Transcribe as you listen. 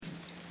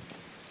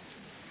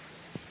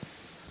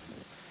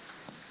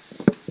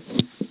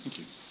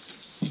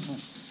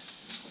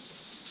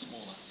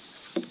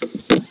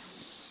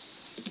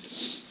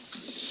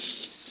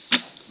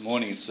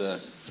It's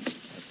a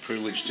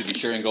privilege to be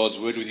sharing God's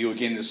Word with you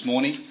again this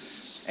morning.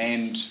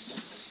 And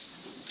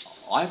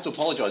I have to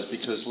apologise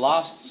because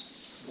last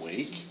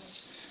week,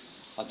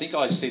 I think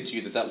I said to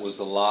you that was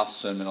the last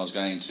sermon I was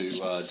going to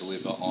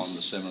deliver on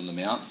the Sermon on the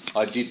Mount.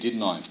 I did,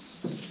 didn't I?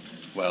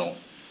 Well,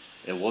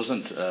 it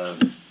wasn't a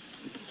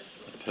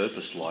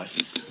purpose like.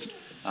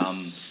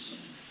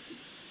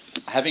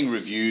 Having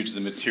reviewed the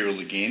material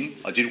again,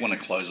 I did want to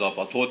close up.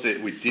 I thought that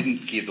we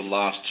didn't give the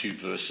last two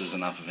verses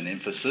enough of an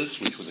emphasis,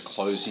 which were the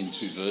closing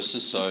two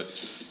verses. So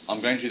I'm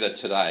going to do that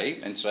today,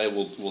 and today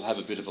we'll have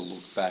a bit of a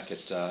look back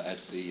at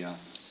the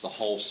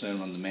whole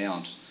Sermon on the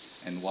Mount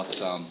and what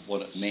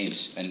it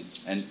meant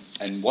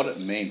and what it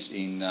meant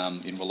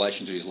in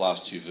relation to his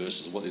last two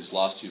verses. What his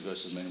last two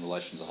verses mean in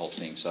relation to the whole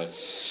thing. So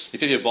if you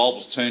have your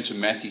Bibles, turn to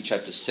Matthew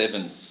chapter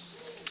 7,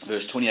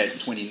 verse 28 and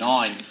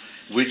 29,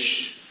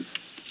 which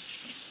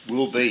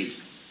will be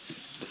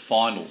the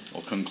final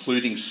or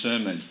concluding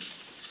sermon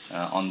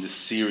on this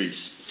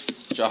series,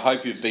 which I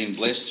hope you've been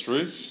blessed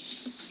through,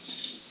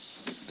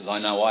 because I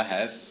know I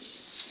have.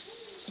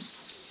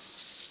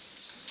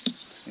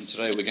 And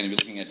today we're going to be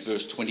looking at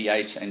verse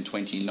 28 and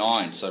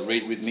 29. So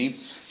read with me,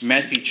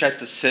 Matthew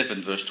chapter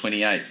 7, verse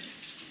 28.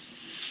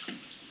 It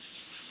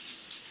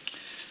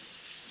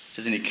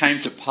says, "And it came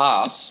to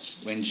pass,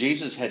 when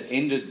Jesus had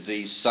ended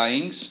these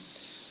sayings,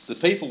 the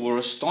people were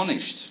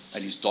astonished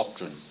at his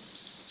doctrine.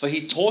 For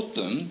he taught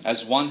them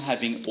as one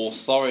having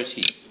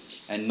authority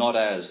and not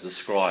as the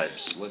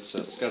scribes." Let's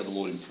go to the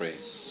Lord in prayer.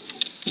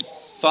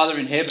 Father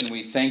in heaven,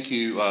 we thank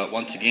you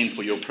once again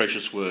for your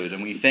precious word.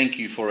 And we thank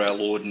you for our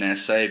Lord and our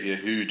Saviour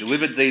who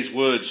delivered these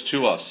words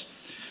to us,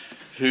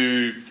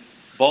 who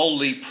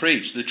boldly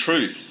preached the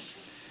truth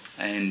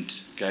and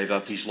gave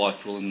up his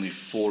life willingly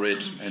for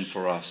it and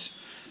for us.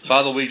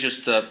 Father, we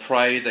just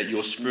pray that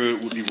your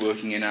Spirit would be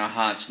working in our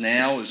hearts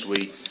now as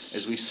we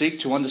seek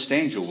to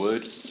understand your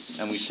word,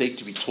 and we seek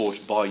to be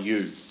taught by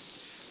you.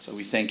 So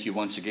we thank you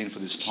once again for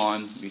this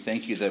time. We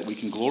thank you that we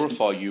can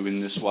glorify you in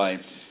this way.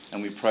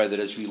 And we pray that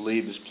as we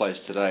leave this place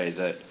today,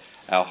 that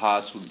our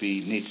hearts would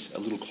be knit a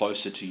little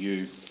closer to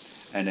you,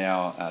 and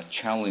our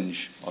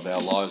challenge of our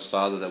lives,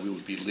 Father, that we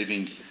would be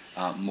living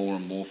more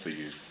and more for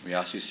you. We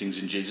ask these things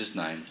in Jesus'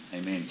 name.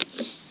 Amen.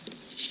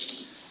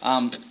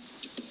 I'm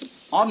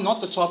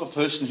not the type of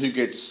person who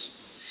gets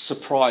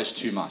surprised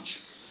too much.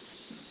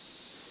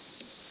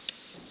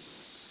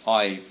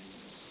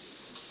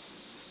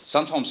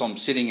 Sometimes I'm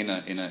sitting in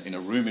a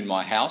room in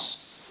my house,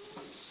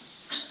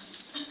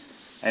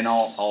 and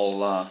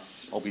I'll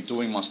be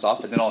doing my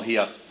stuff, and then I'll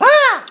hear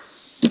 "ah"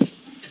 at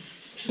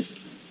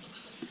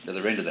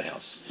the end of the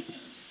house,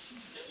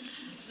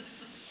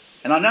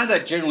 and I know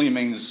that generally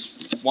means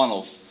one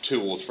of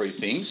two or three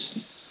things: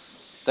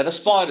 that a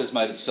spider's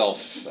made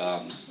itself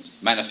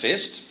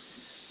manifest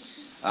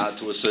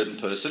to a certain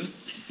person,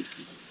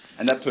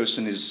 and that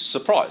person is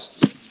surprised.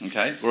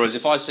 Okay. Whereas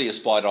if I see a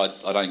spider,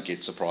 I don't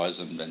get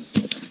surprised, and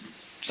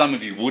some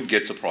of you would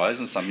get surprised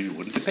and some of you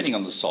wouldn't, depending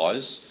on the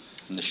size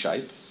and the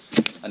shape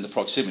and the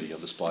proximity of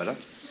the spider.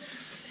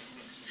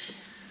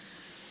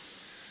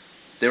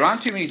 There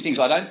aren't too many things.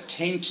 I don't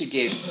tend to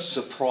get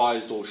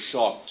surprised or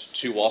shocked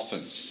too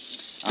often.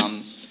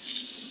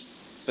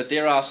 But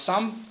there are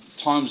some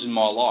times in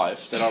my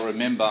life that I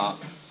remember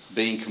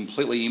being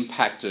completely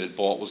impacted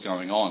by what was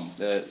going on.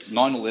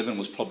 9/11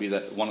 was probably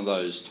one of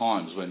those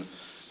times when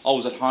I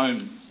was at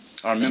home.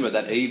 I remember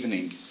that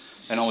evening,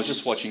 and I was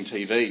just watching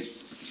TV,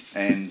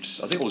 and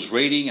I think I was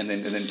reading and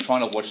then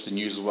trying to watch the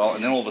news as well,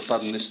 and then all of a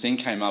sudden this thing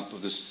came up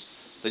of this.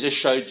 They just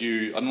showed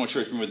you, I'm not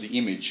sure if you remember the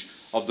image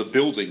of the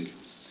building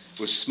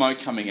with smoke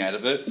coming out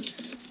of it.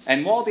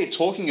 And while they're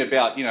talking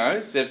about,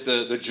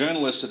 the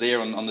journalists are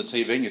there on the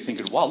TV, and you're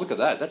thinking, wow, look at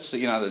that. That's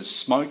the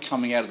smoke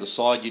coming out of the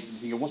side. You're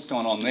thinking, what's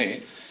going on there?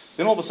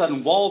 Then all of a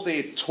sudden, while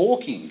they're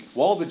talking,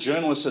 while the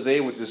journalists are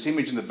there with this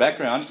image in the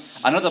background,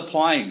 another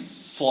plane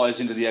flies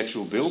into the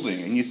actual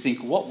building, and you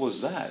think, what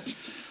was that?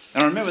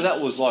 And I remember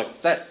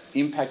that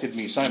impacted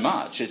me so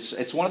much.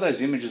 It's one of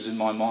those images in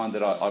my mind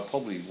that I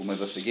probably will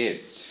never forget.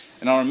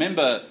 And I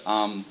remember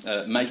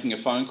making a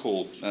phone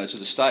call to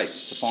the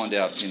States to find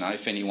out,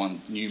 if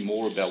anyone knew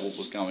more about what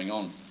was going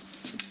on.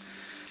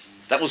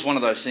 That was one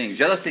of those things.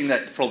 The other thing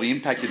that probably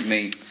impacted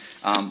me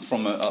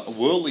from a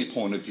worldly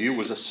point of view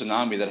was a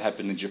tsunami that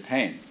happened in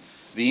Japan.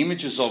 The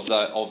images of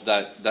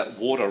that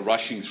water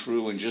rushing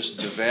through and just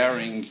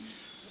devouring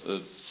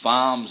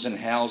farms and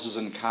houses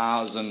and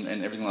cars and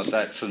everything like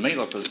that, for me,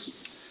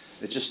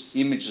 it's just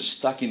images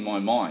stuck in my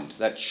mind.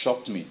 That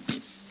shocked me.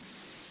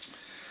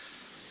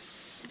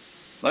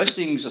 Those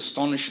things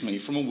astonished me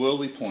from a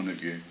worldly point of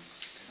view.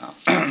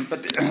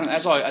 But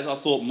as I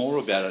thought more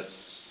about it,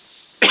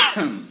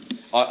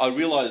 I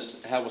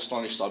realised how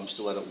astonished I'm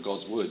still at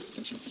God's word.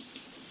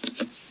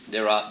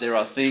 There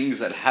are things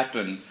that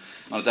happen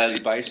on a daily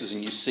basis,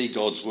 and you see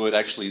God's word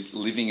actually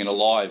living and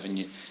alive, and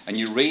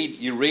you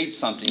read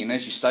something, and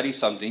as you study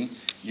something,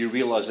 you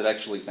realise that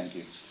actually, thank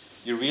you,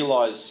 you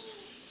realise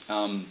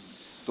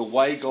the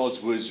way God's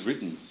word is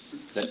written,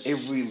 that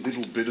every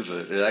little bit of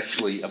it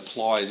actually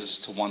applies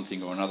to one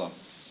thing or another.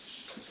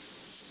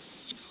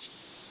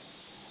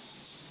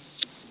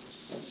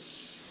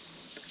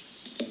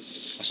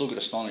 I still get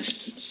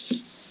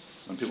astonished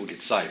when people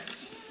get saved.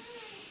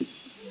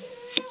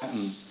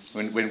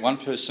 When one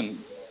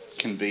person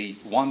can be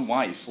one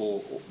way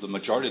for the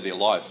majority of their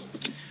life,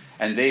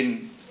 and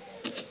then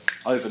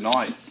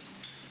overnight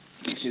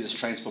you see this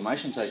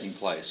transformation taking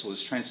place, or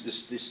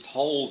this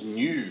whole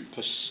new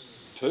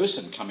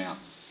person come out,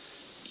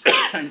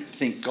 and you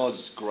think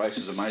God's grace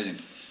is amazing.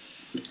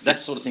 That's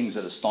the sort of things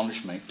that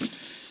astonish me.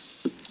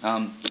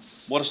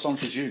 What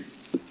astonishes you?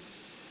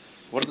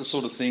 What are the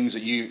sort of things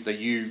that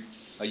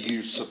are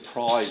you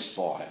surprised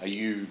by? Are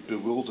you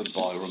bewildered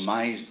by or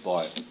amazed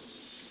by?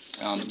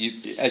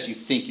 As you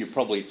think, you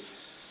probably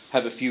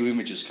have a few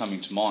images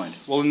coming to mind.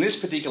 Well, in this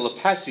particular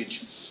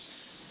passage,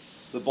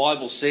 the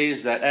Bible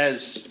says that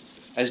as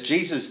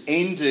Jesus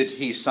ended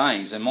his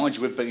sayings, and mind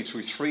you, we've been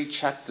through 3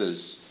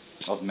 chapters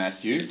of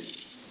Matthew.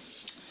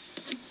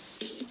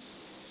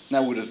 They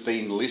would have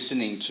been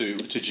listening to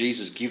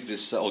Jesus give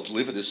this or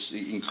deliver this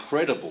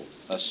incredible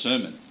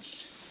sermon.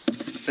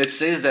 It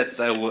says that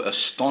they were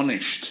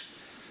astonished.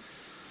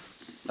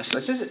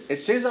 It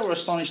says they were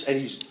astonished at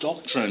his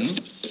doctrine.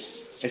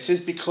 It says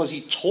because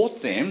he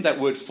taught them, that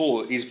word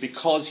for is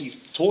because he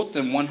taught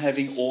them one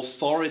having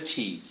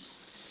authority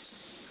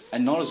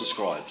and not as the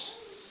scribes.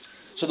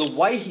 So the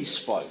way he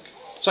spoke.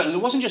 So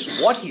it wasn't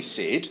just what he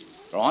said,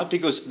 right?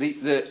 Because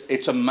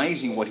it's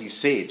amazing what he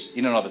said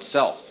in and of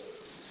itself.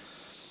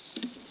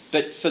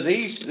 But for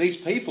these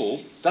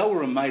people, they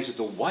were amazed at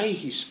the way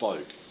he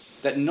spoke.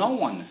 That no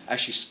one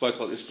actually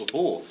spoke like this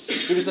before.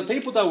 Because the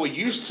people they were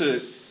used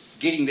to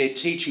getting their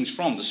teachings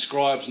from, the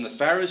scribes and the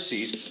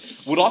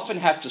Pharisees, would often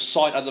have to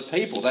cite other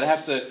people. They'd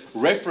have to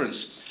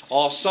reference,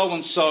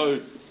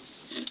 so-and-so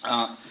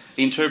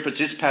interprets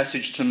this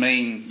passage to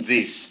mean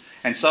this.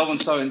 And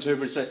so-and-so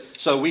interprets it.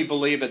 So we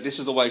believe that this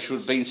is the way it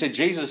should be. Instead,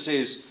 Jesus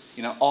says,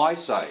 I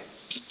say.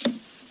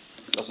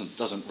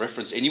 Doesn't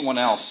reference anyone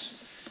else.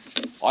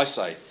 I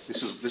say.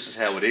 This is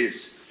how it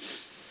is.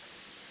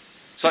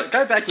 So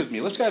go back with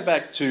me. Let's go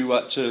back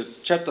to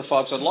chapter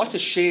 5. So I'd like to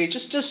share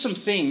just some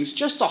things,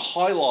 just to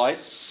highlight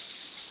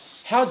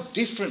how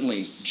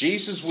differently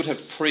Jesus would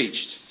have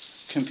preached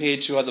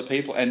compared to other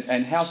people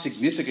and how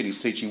significant his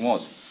teaching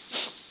was.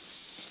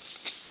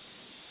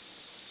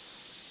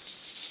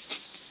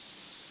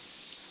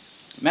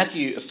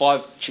 Matthew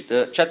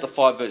 5, chapter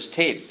 5, verse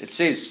 10, it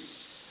says,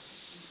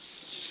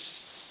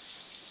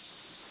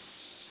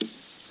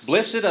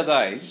 "Blessed are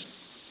they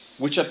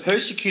which are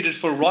persecuted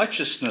for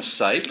righteousness'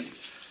 sake,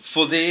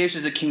 for theirs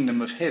is the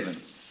kingdom of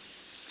heaven.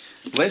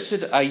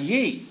 Blessed are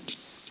ye,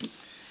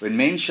 when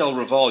men shall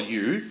revile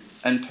you,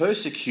 and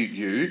persecute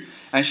you,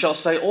 and shall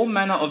say all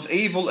manner of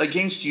evil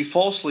against you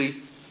falsely,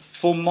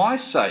 for my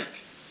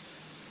sake.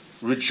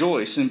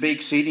 Rejoice and be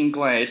exceeding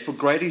glad, for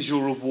great is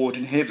your reward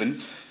in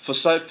heaven, for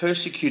so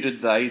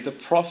persecuted they the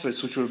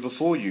prophets which were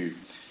before you."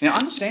 Now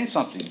understand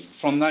something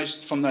from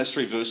those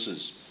 3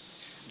 verses.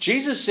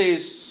 Jesus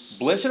says,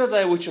 "Blessed are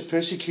they which are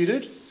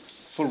persecuted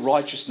for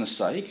righteousness'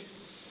 sake."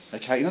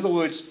 Okay, in other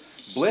words,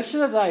 blessed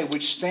are they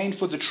which stand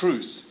for the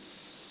truth,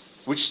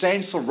 which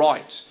stand for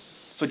right,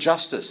 for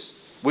justice,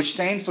 which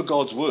stand for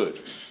God's word.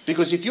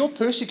 Because if you're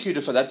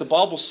persecuted for that, the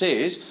Bible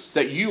says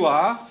that you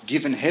are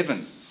given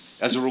heaven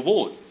as a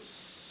reward.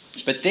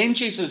 But then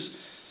Jesus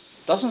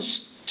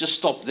doesn't just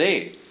stop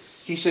there.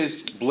 He says,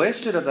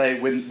 blessed are they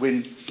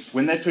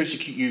when they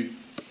persecute you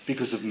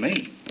because of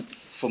me.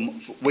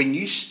 When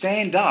you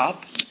stand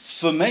up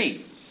for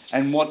me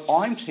and what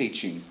I'm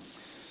teaching.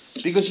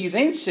 Because he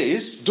then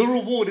says, the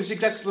reward is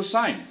exactly the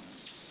same.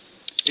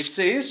 It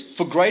says,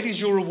 "For great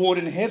is your reward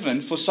in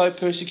heaven, for so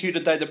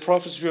persecuted they the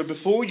prophets who were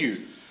before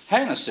you."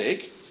 Hang on a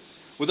sec.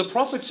 Were the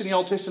prophets in the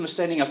Old Testament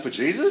standing up for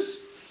Jesus?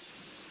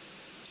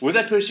 Were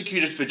they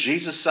persecuted for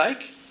Jesus'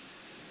 sake?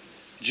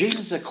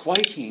 Jesus is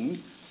equating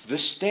the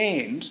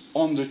stand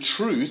on the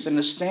truth and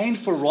the stand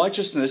for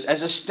righteousness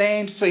as a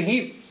stand for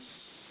him.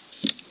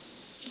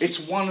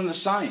 It's one and the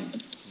same.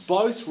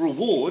 Both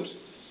rewards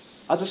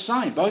are the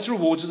same. Both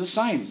rewards are the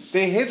same.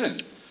 They're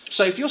heaven.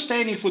 So if you're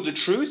standing for the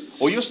truth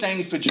or you're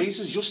standing for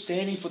Jesus, you're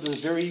standing for the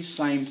very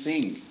same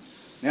thing.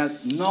 Now,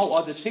 no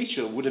other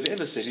teacher would have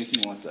ever said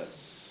anything like that.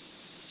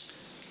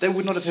 They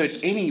would not have heard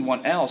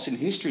anyone else in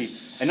history,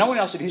 and no one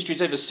else in history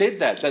has ever said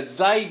that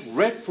they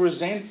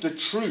represent the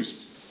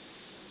truth.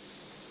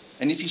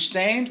 And if you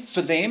stand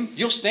for them,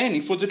 you're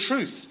standing for the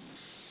truth.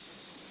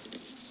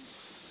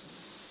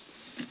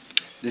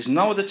 There's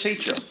no other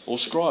teacher or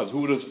scribe who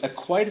would have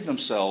equated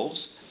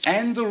themselves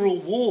and the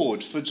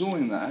reward for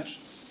doing that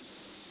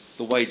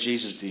the way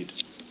Jesus did.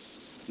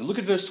 Now look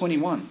at verse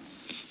 21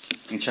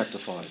 in chapter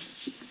 5.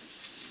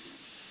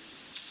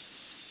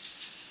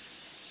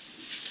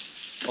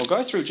 I'll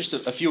go through just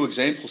a few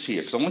examples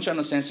here because I want you to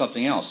understand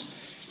something else.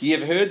 "Ye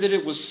have heard that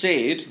it was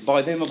said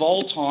by them of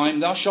old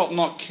time, Thou shalt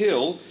not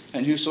kill,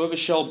 and whosoever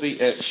shall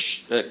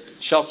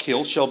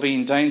kill shall be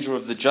in danger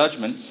of the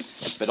judgment.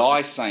 But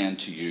I say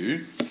unto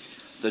you,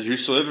 that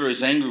whosoever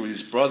is angry with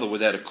his brother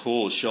without a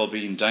cause shall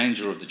be in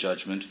danger of the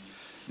judgment.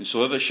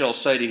 Whosoever shall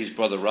say to his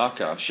brother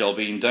Raca shall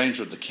be in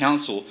danger of the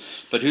council,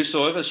 but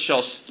whosoever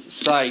shall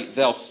say,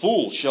 Thou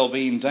fool, shall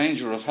be in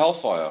danger of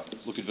hellfire.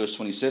 Look at verse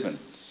 27.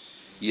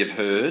 Ye have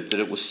heard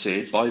that it was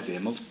said by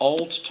them of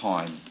old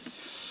time,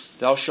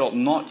 Thou shalt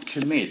not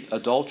commit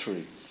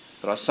adultery.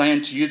 But I say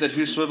unto you that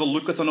whosoever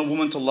looketh on a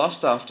woman to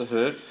lust after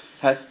her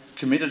hath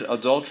committed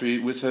adultery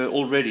with her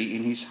already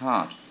in his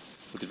heart.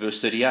 Look at verse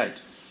 38.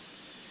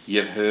 Ye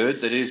have heard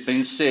that it has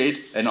been said,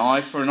 An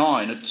eye for an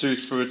eye, and a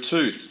tooth for a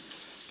tooth.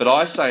 But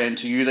I say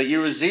unto you that ye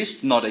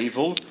resist not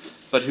evil,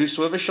 but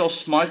whosoever shall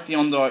smite thee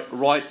on the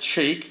right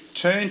cheek,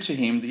 turn to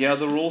him the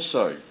other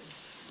also.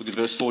 Look at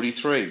verse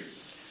 43.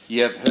 Ye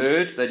have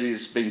heard that it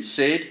has been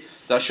said,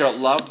 Thou shalt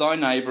love thy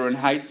neighbour and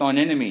hate thine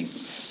enemy.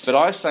 But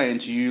I say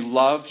unto you,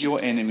 love your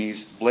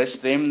enemies, bless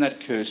them that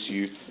curse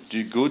you,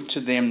 do good to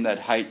them that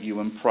hate you,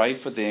 and pray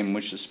for them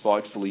which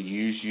despitefully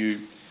use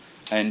you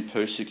and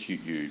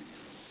persecute you.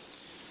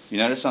 You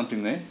notice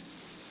something there?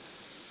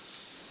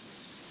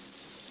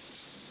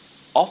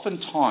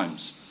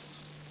 Oftentimes,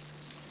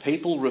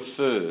 people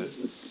refer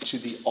to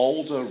the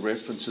older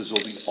references or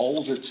the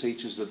older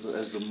teachers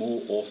as the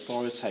more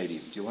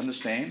authoritative. Do you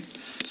understand?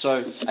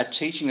 So a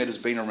teaching that has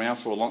been around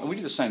for a long... We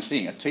do the same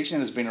thing. A teaching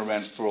that has been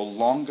around for a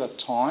longer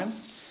time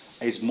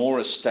is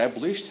more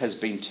established, has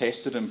been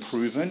tested and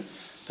proven.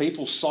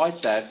 People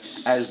cite that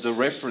as the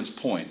reference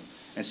point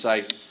and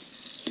say,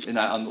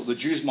 the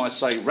Jews might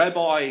say,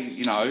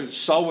 Rabbi,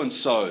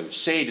 so-and-so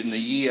said in the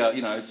year,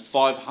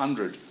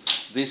 500,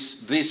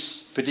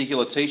 this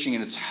particular teaching,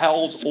 and it's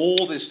held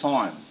all this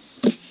time.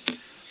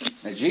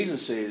 Now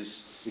Jesus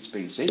says, it's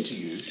been said to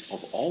you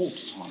of old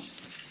time.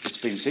 It's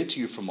been said to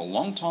you from a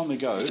long time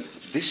ago,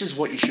 this is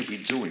what you should be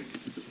doing.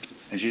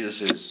 And Jesus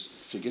says,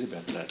 forget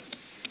about that.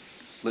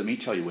 Let me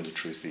tell you where the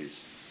truth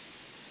is.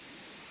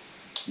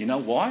 You know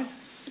why?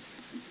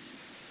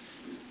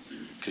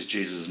 Because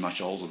Jesus is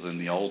much older than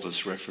the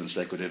oldest reference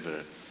they could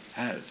ever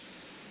have.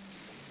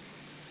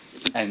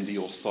 And the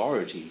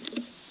authority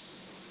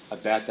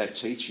about that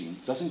teaching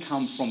doesn't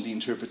come from the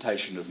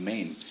interpretation of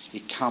men.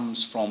 It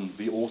comes from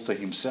the author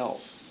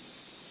himself.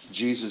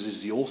 Jesus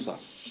is the author.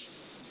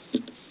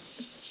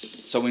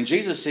 So when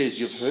Jesus says,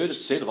 you've heard it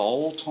said of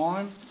old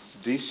time,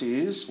 this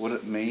is what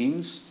it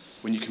means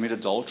when you commit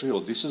adultery,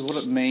 or this is what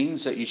it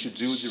means that you should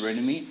do with your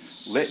enemy,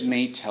 let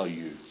me tell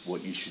you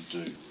what you should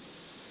do.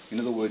 In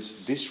other words,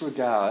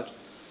 disregard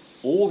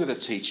all the other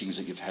teachings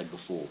that you've had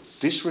before.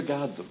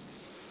 Disregard them,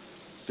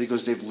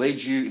 because they've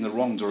led you in the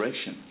wrong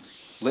direction.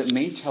 Let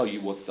me tell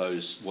you what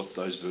those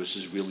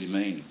verses really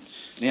mean.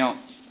 Now,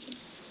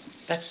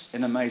 that's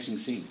an amazing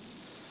thing,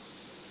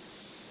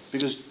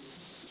 because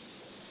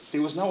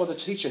there was no other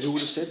teacher who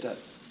would have said that.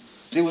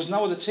 There was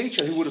no other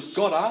teacher who would have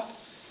got up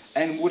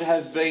and would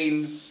have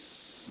been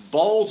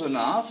bold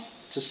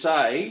enough to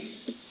say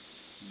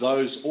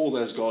all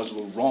those guys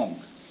were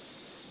wrong.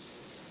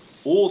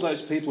 All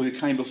those people who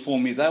came before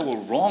me, they were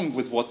wrong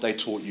with what they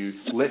taught you.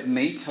 Let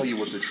me tell you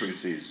what the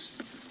truth is.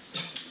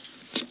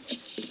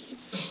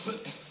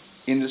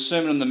 In the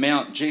Sermon on the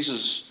Mount,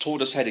 Jesus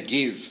taught us how to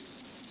give.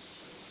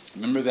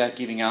 Remember about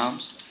giving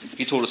alms?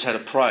 He taught us how to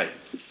pray,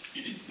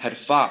 how to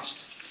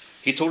fast.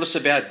 He taught us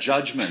about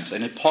judgment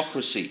and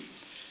hypocrisy,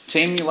 to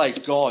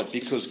emulate God,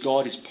 because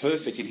God is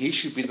perfect and he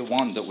should be the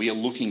one that we are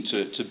looking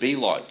to be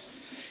like.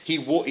 He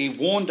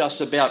warned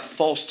us about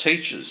false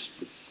teachers.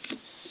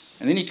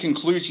 And then he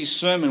concludes his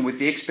sermon with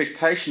the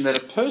expectation that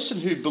a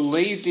person who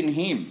believed in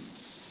him,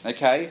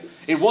 okay,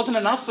 it wasn't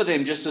enough for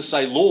them just to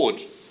say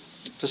Lord,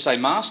 to say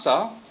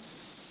Master,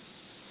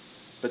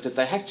 but that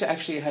they had to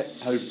actually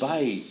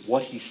obey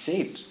what he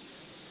said.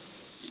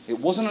 It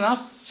wasn't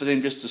enough for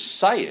them just to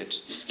say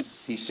it.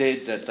 He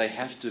said that they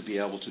have to be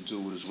able to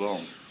do it as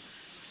well.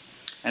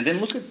 And then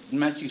look at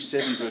Matthew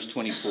 7, verse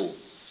 24.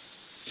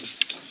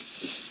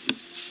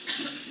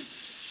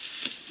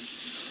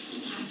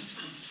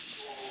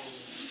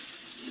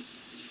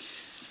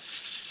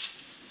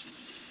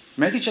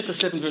 Matthew chapter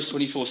 7, verse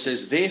 24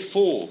 says,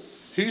 Therefore,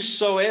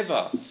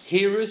 whosoever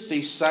heareth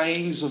these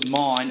sayings of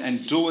mine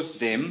and doeth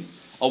them,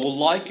 I will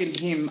liken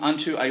him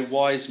unto a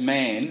wise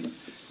man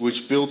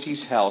which built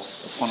his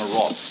house upon a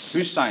rock.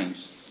 Whose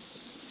sayings?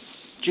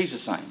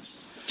 Jesus' sayings.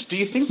 Do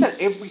you think that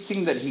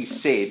everything that he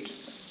said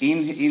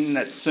in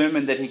that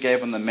sermon that he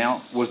gave on the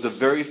Mount was the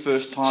very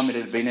first time it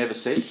had been ever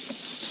said?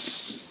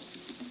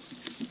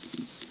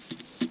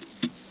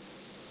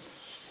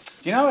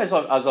 Do you know, as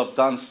I've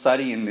done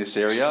study in this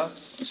area,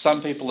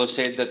 some people have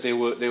said that there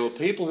were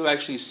people who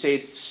actually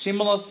said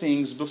similar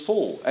things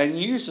before and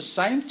used the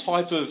same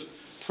type of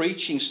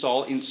preaching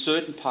style in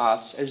certain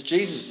parts as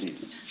Jesus did.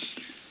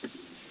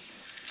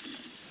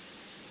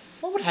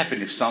 What would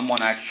happen if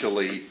someone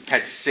actually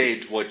had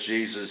said what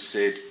Jesus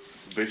said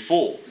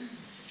before?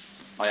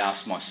 I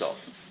asked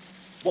myself.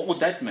 What would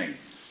that mean?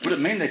 Would it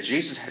mean that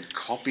Jesus had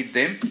copied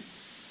them?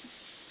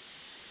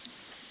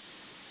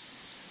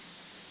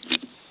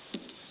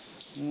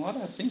 Well, I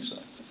don't think so.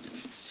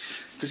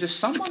 Because if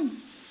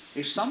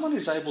someone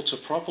is able to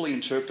properly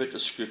interpret the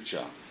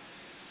scripture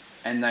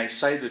and they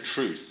say the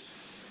truth,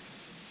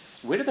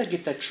 where do they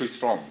get that truth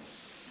from?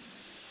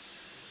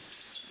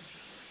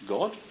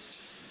 God?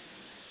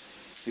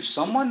 If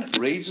someone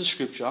reads the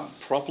scripture,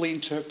 properly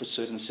interprets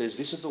it, and says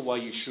this is the way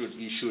you should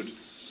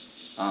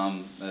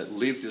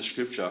live the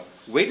scripture,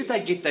 where did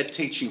they get that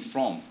teaching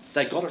from?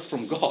 They got it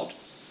from God.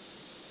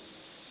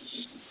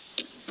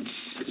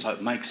 So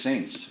it makes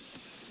sense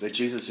that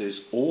Jesus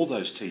says all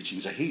those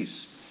teachings are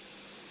his.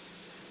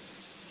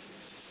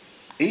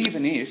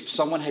 Even if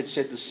someone had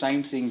said the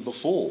same thing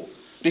before.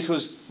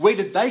 Because where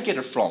did they get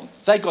it from?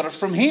 They got it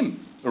from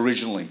him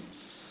originally.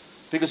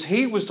 Because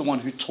he was the one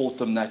who taught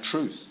them that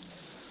truth.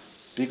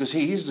 Because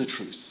he is the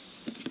truth.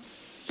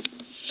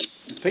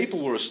 People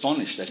were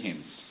astonished at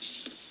him.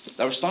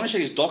 They were astonished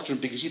at his doctrine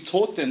because he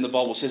taught them, the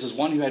Bible says, as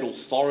one who had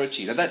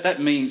authority. Now that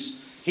means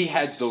he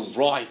had the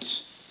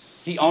right.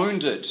 He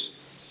owned it.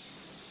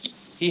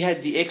 He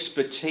had the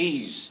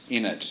expertise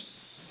in it.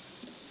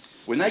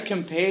 When they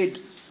compared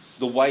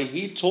the way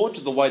he taught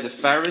to the way the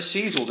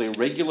Pharisees or their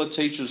regular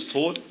teachers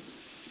taught,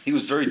 he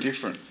was very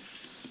different.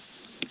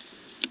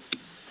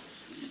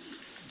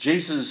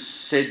 Jesus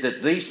said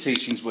that these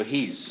teachings were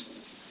his.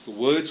 The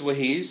words were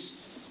his.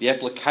 The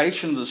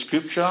application of the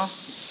scripture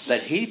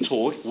that he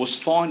taught was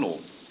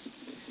final.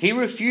 He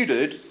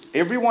refuted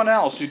everyone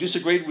else who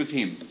disagreed with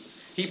him.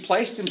 He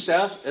placed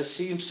himself at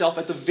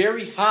the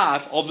very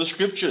heart of the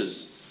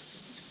scriptures.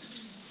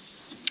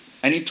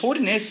 And he taught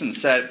in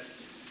essence that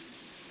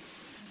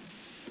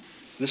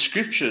the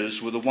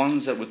scriptures were the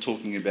ones that were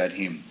talking about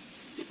him.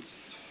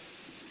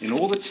 In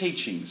all the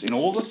teachings, in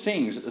all the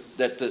things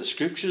that the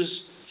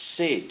scriptures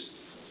said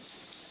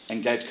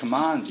and gave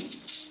command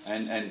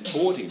in and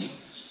taught him,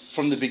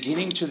 from the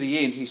beginning to the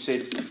end, he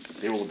said,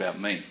 they're all about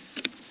me.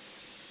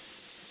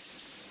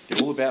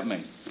 They're all about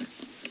me.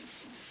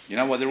 You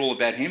know why they're all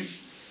about him?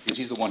 Because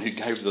he's the one who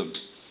gave them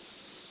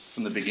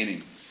from the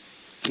beginning.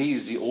 He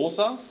is the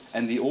author,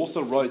 and the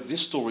author wrote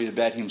this story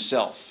about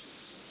himself.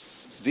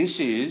 This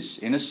is,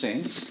 in a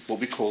sense, what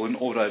we call an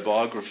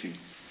autobiography.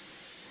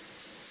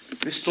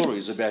 This story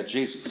is about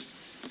Jesus.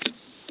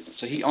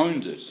 So he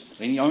owned it,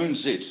 and he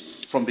owns it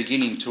from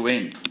beginning to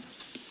end.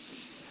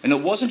 And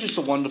it wasn't just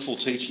a wonderful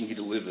teaching he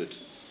delivered,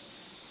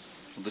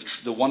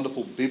 the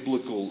wonderful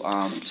biblical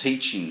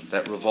teaching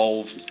that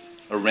revolved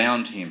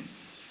around him.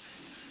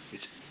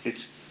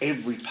 It's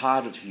every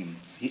part of him.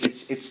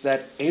 It's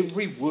that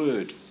every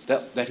word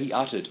that he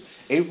uttered,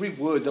 every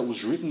word that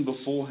was written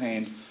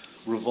beforehand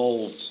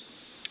revolved.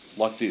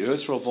 Like the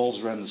earth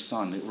revolves around the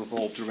sun, it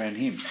revolved around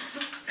him.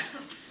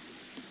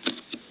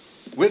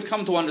 We've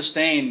come to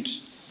understand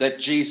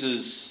that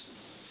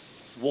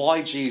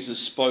why Jesus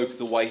spoke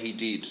the way he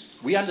did.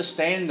 We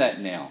understand that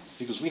now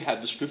because we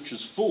have the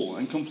scriptures full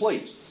and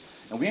complete.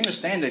 And we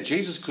understand that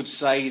Jesus could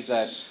say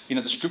that,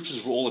 the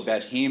scriptures were all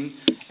about him.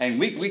 And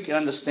we can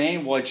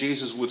understand why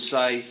Jesus would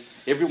say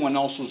everyone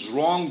else was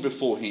wrong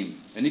before him.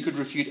 And he could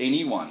refute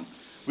anyone.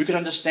 We could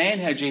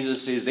understand how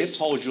Jesus says, they've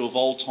told you of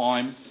old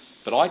time,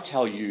 but I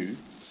tell you.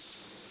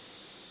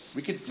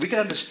 We could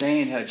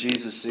understand how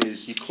Jesus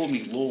says, you call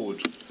me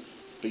Lord,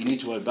 but you need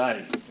to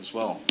obey as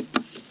well.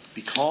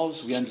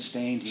 Because we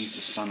understand he's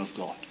the Son of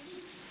God.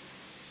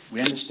 We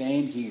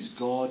understand he's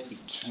God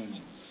eternal,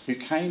 who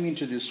came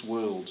into this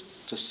world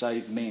to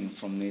save men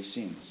from their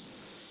sins.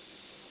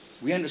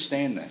 We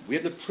understand that. We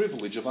have the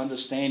privilege of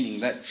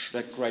understanding that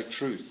great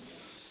truth.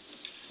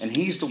 And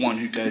he's the one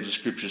who gave the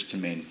scriptures to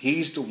men.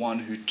 He's the one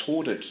who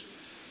taught it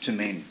to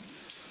men.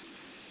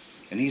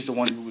 And he's the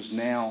one who is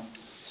now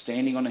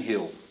standing on a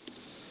hill,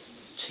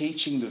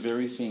 teaching the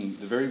very thing,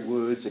 the very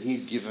words that he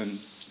had given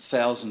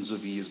thousands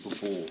of years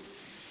before.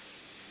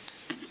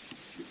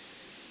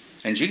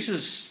 And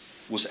Jesus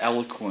was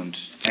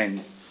eloquent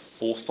and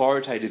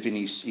authoritative in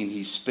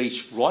his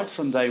speech right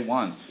from day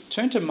one.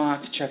 Turn to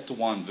Mark chapter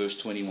 1, verse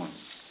 21.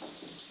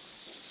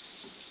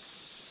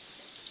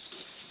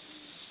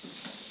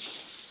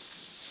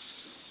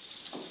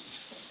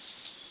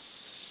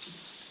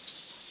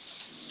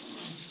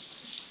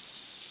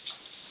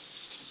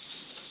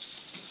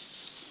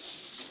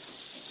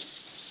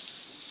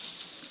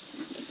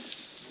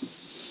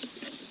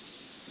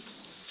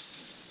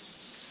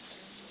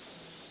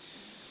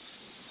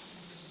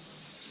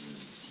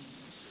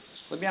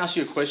 Let me ask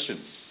you a question.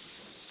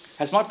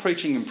 Has my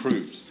preaching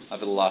improved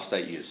over the last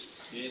 8 years?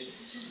 Yes.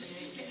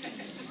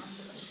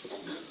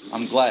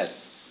 I'm glad.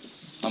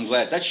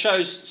 That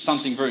shows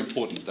something very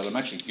important, that I'm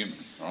actually human,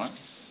 all right?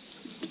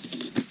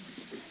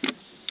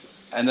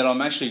 And that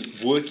I'm actually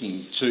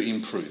working to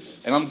improve.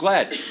 And I'm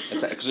glad,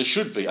 because I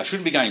should be. I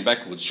shouldn't be going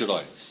backwards, should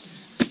I?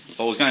 If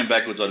I was going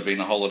backwards, I'd be in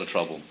a whole lot of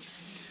trouble.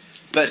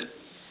 But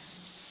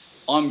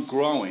I'm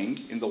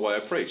growing in the way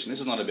I preach. And this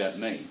is not about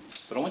me.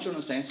 But I want you to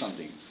understand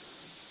something.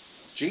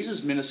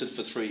 Jesus ministered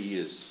for 3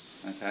 years,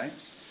 okay?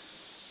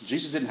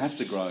 Jesus didn't have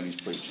to grow in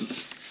his preaching.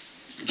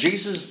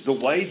 The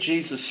way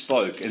Jesus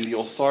spoke and the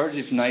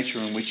authoritative nature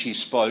in which he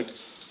spoke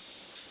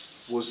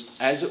was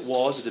as it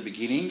was at the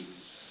beginning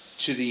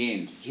to the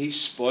end. He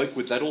spoke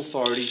with that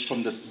authority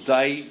from the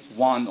day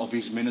one of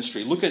his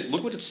ministry. Look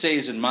what it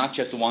says in Mark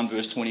chapter 1,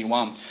 verse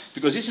 21.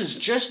 Because this is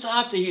just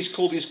after he's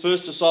called his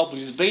first disciples.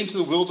 He's been to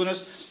the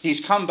wilderness. He's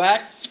come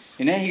back.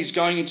 And now he's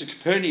going into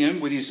Capernaum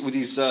with his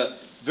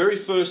very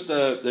first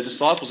the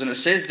disciples, and it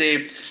says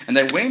there, and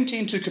they went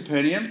into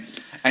Capernaum,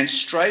 and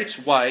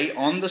straightway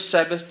on the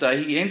Sabbath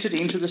day he entered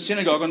into the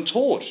synagogue and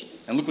taught.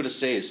 And look what it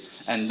says,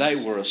 and they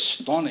were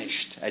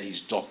astonished at his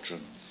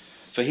doctrine,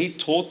 for he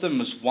taught them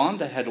as one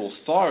that had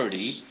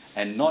authority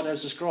and not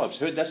as the scribes.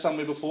 Heard that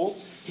somewhere before?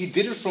 He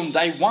did it from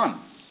day one.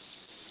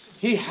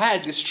 He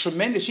had this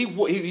tremendous,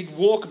 he'd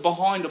walk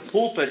behind a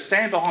pulpit,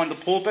 stand behind the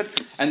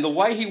pulpit, and the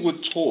way he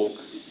would talk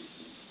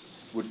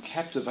would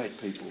captivate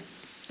people.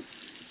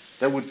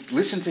 They would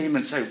listen to him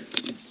and say,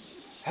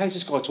 how's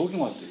this guy talking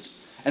like this?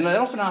 And they'd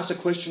often ask the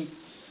question,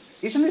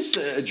 isn't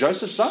this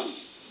Joseph's son?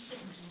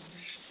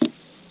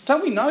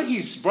 Don't we know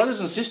his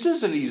brothers and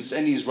sisters and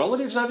his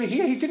relatives over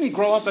here? Didn't he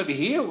grow up over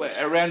here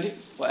around here?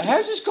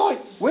 How's this guy?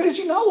 Where does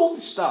he know all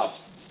this stuff?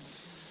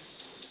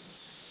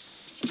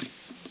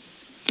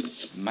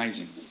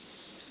 Amazing.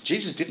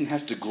 Jesus didn't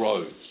have to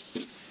grow.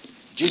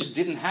 Jesus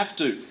didn't have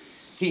to.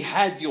 He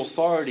had the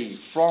authority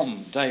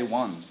from day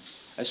one.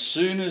 As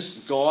soon as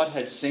God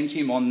had sent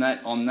him on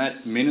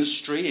that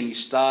ministry and he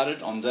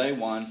started on day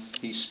one,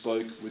 he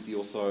spoke with the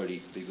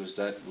authority because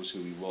that was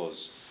who he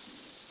was.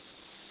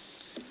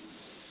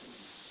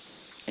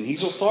 And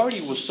his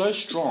authority was so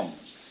strong.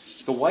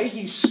 The way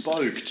he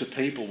spoke to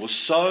people was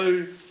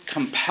so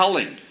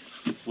compelling,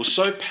 was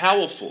so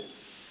powerful.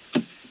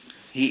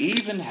 He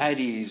even had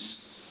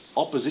his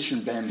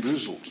opposition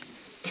bamboozled.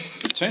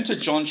 Turn to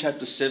John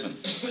chapter 7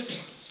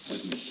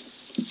 with me.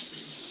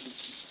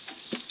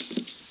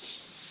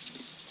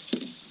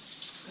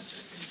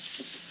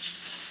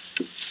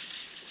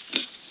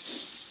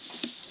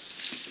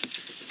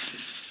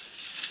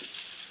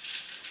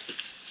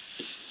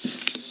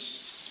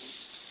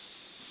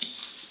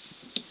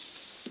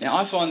 Now,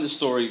 I find this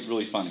story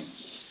really funny,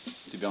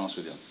 to be honest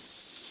with you.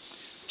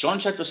 John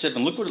chapter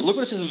 7, look what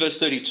it says in verse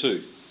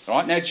 32. All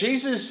right? Now,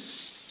 Jesus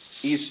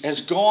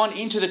has gone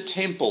into the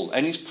temple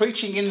and he's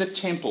preaching in the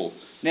temple.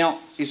 Now,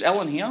 is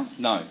Alan here?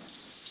 No.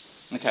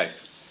 Okay.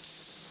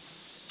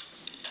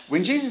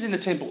 When Jesus is in the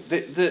temple,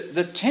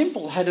 the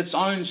temple had its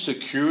own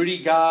security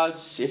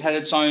guards, it had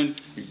its own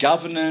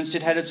governance,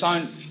 it had its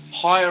own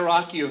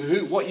hierarchy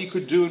of what you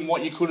could do and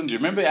what you couldn't do.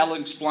 Remember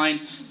Alan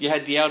explained you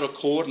had the outer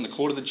court and the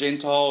court of the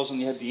Gentiles and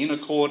you had the inner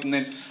court, and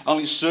then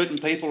only certain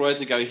people were able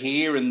to go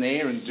here and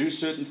there and do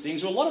certain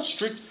things. There were a lot of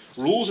strict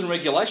rules and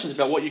regulations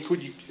about what you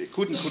could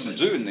and couldn't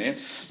do in there.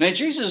 Now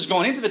Jesus has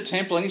gone into the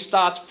temple and he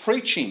starts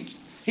preaching.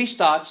 He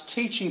starts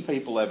teaching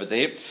people over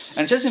there.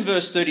 And it says in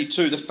verse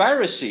 32, the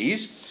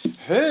Pharisees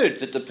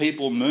heard that the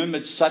people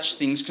murmured such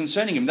things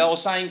concerning him. They were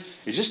saying,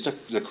 is this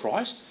the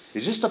Christ?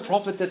 Is this the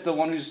prophet that the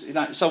one who's...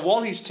 So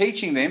while he's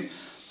teaching them,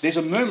 there's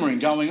a murmuring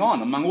going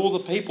on among all the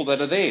people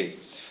that are there.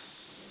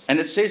 And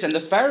it says, and the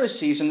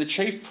Pharisees and the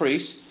chief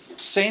priests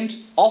sent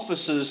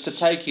officers to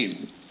take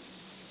him.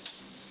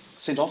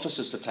 Sent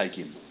officers to take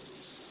him.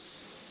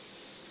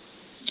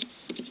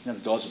 You know the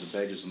guys with the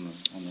badges on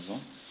the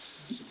front?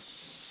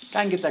 Go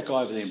and get that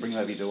guy over there and bring him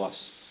over here to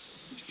us.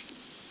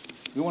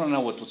 We want to know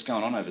what's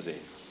going on over there.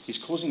 He's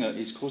causing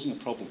a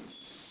problem.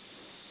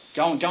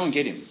 Go and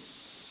get him.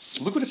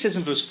 Look what it says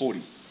in verse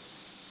 40.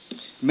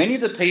 Many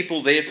of the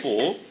people,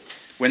 therefore,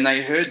 when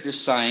they heard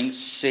this saying,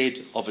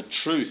 said, of a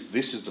truth,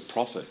 this is the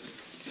prophet.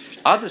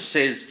 Others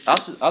said,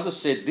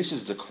 this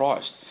is the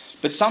Christ.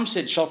 But some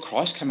said, shall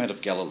Christ come out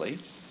of Galilee?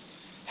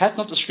 Hath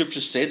not the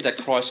scripture said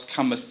that Christ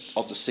cometh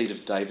of the seed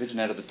of David and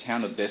out of the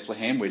town of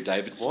Bethlehem where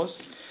David was?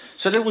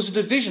 So there was a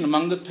division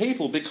among the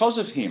people because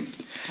of him.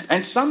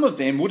 And some of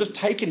them would have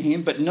taken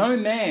him, but no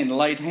man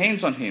laid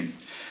hands on him.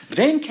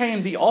 Then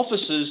came the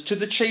officers to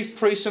the chief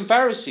priests and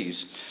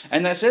Pharisees,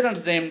 and they said unto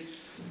them,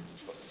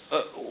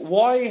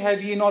 why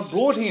have ye not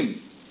brought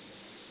him?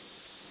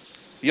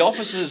 The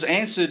officers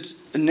answered,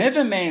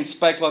 never man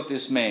spake like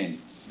this man.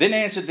 Then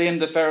answered them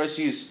the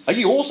Pharisees, are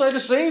ye also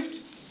deceived?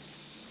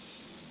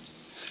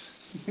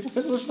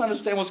 Let's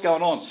understand what's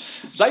going on.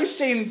 They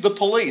send the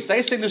police,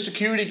 they send the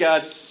security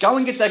guards, go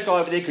and get that guy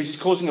over there because he's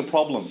causing a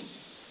problem.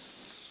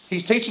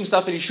 He's teaching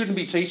stuff that he shouldn't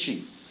be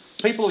teaching.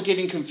 People are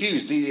getting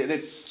confused.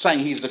 They're saying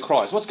he's the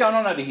Christ. What's going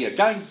on over here?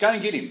 Go and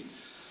get him.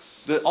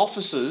 The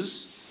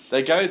officers,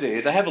 they go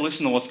there, they have a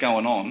listen to what's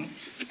going on,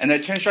 and they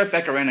turn straight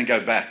back around and go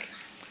back.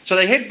 So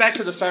they head back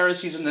to the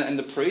Pharisees and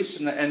the priests,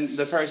 and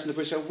the Pharisees and the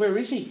priests say, where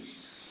is he?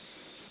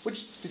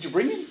 Did you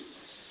bring him?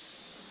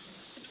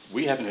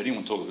 We haven't heard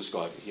anyone talk to this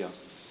guy over here.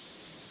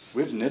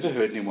 We've never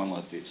heard anyone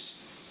like this.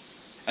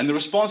 And the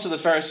response of the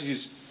Pharisees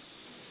is,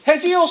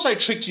 has he also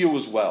tricked you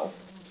as well?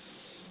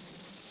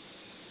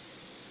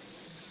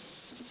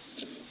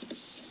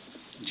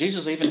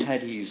 Jesus even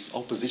had his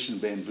opposition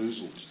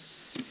bamboozled.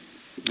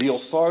 The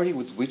authority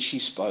with which he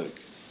spoke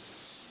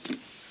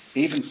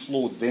even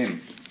floored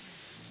them.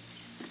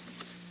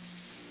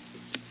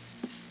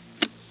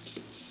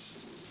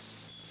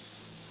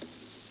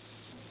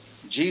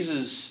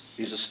 Jesus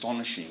is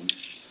astonishing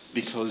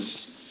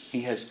because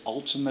he has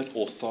ultimate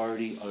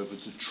authority over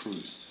the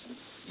truth.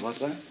 You like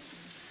that?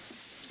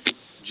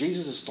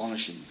 Jesus is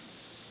astonishing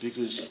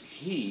because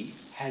he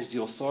has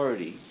the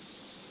authority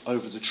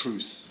over the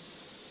truth.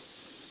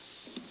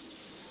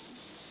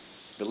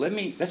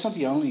 But that's not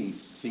the only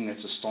thing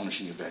that's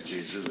astonishing about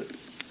Jesus, is it?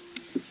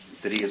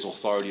 That he has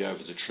authority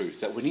over the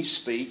truth. That when he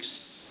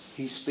speaks,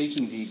 he's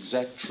speaking the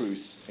exact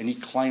truth and he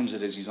claims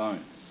it as his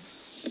own.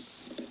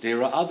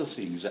 There are other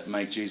things that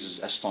make Jesus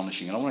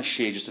astonishing, and I want to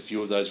share just a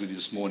few of those with you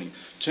this morning.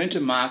 Turn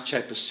to Mark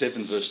chapter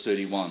 7, verse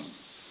 31.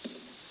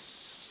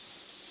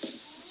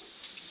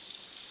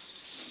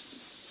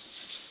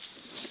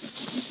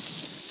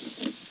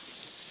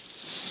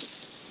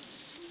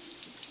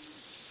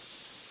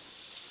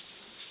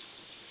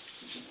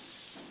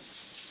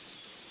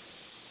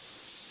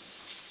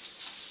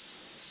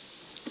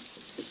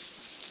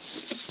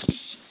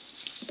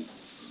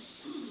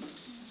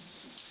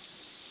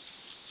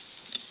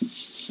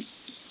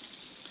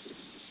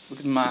 Look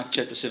at Mark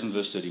chapter 7,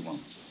 verse 31.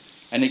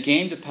 And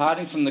again,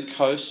 departing from the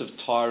coast of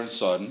Tyre and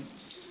Sidon,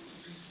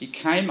 he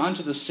came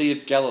unto the Sea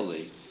of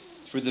Galilee,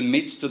 through the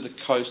midst of the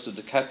coast of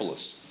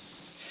Decapolis.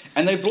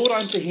 And they brought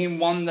unto him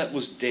one that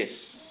was deaf,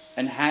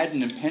 and had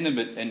an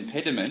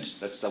impediment,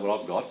 that's what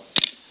I've got,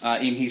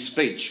 in his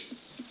speech.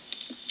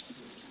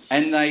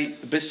 And they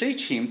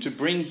beseech him to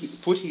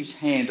put his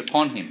hand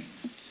upon him.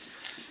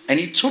 And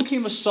he took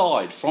him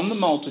aside from the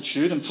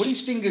multitude and put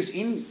his fingers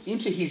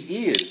into his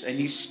ears, and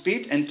he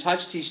spit and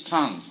touched his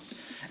tongue.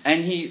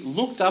 And he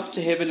looked up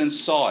to heaven and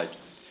sighed,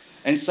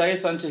 and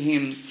saith unto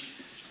him,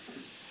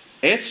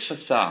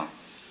 Ephphatha,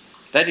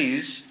 that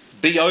is,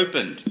 be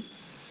opened.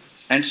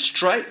 And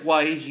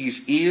straightway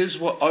his ears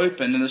were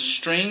opened, and a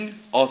string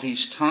of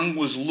his tongue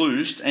was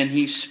loosed, and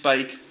he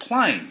spake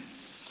plain.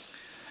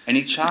 And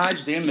he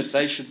charged them that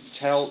they should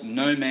tell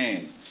no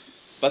man.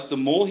 But the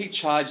more he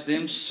charged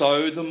them,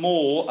 so the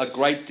more a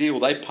great deal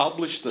they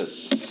published it,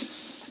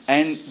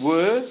 and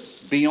were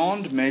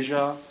beyond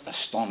measure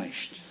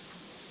astonished,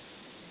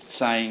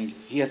 saying,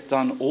 He hath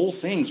done all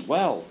things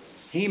well.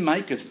 He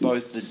maketh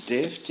both the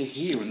deaf to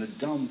hear and the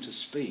dumb to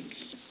speak.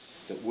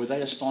 But were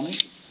they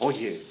astonished? Oh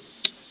yeah,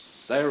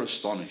 they are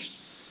astonished.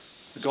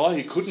 The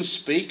guy who couldn't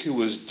speak, who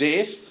was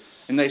deaf,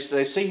 and they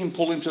see him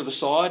pull him to the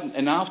side,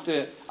 and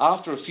after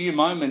a few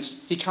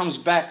moments, he comes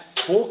back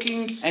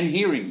talking and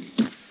hearing.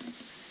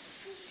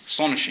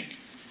 Astonishing.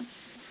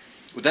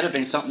 Would that have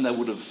been something they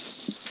would have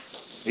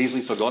easily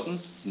forgotten?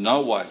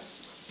 No way.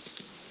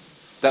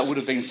 That would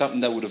have been something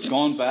they would have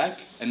gone back,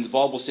 and the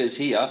Bible says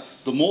here,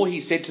 the more he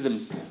said to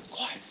them,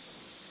 quiet,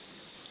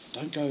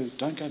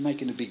 don't go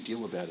making a big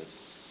deal about it.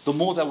 The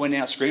more they went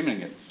out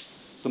screaming it.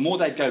 The more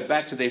they'd go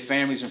back to their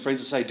families and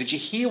friends and say, did you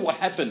hear what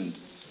happened?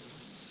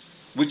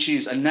 Which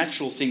is a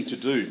natural thing to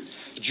do.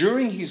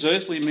 During his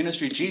earthly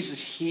ministry,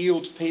 Jesus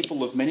healed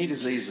people of many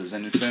diseases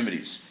and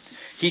infirmities.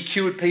 He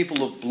cured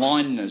people of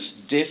blindness,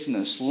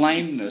 deafness,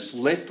 lameness,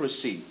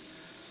 leprosy,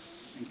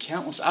 and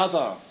countless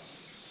other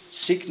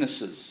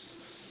sicknesses.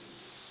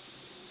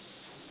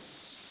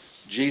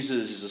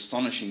 Jesus is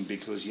astonishing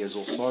because he has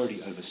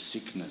authority over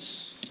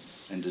sickness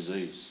and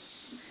disease.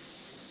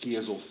 He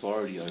has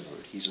authority over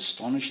it. He's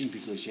astonishing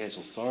because he has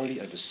authority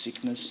over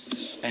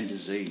sickness and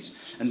disease.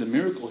 And the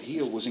miracle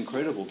here was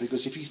incredible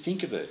because if you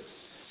think of it,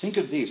 think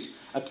of this.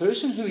 A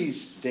person who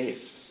is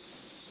deaf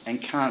and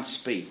can't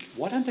speak,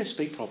 why don't they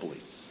speak properly?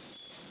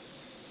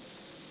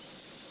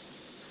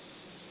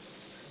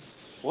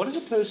 What is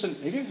a person,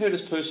 have you heard a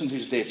person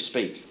who's deaf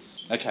speak?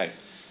 Okay.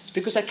 It's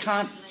because they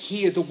can't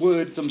hear the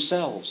word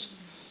themselves.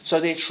 So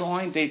they're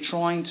trying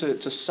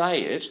to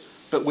say it,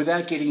 but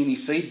without getting any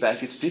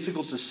feedback, it's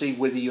difficult to see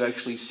whether you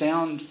actually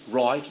sound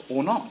right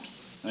or not.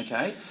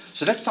 Okay?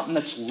 So that's something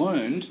that's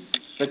learned,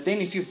 but then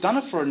if you've done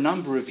it for a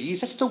number of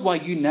years, that's the way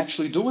you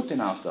naturally do it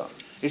then after.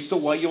 It's the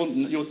way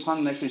your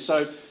tongue naturally...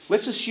 So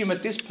let's assume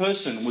that this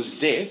person was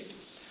deaf,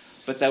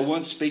 but they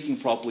weren't speaking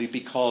properly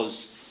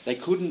because they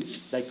couldn't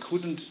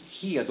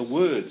hear the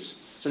words.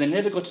 So they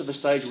never got to the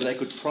stage where they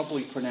could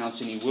properly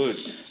pronounce any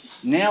words.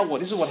 Now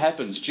this is what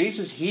happens.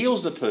 Jesus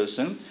heals the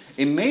person.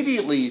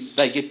 Immediately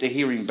they get the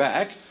hearing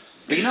back.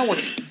 But you know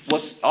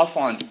what's I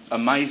find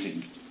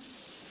amazing?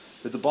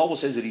 That the Bible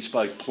says that he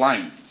spoke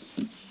plain.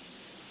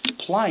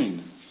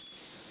 Plain.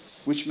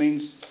 Which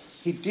means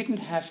he didn't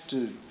have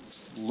to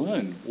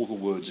learn all the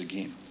words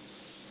again.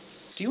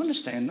 Do you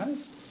understand that?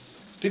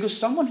 Because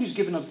someone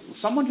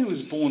who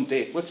was born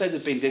deaf, let's say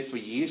they've been deaf for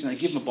years and they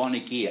give them a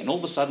bionic ear, and all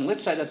of a sudden,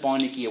 let's say that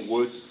bionic ear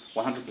works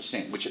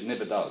 100%, which it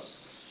never does.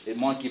 It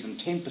might give them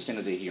 10%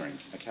 of their hearing,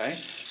 okay?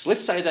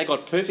 Let's say they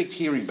got perfect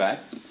hearing back.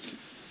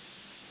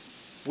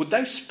 Would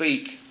they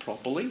speak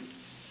properly?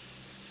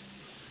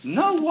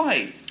 No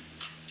way.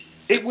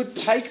 It would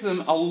take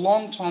them a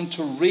long time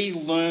to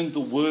relearn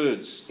the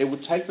words. It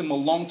would take them a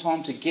long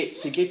time to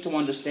get to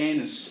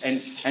understand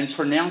and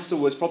pronounce the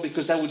words properly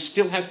because they would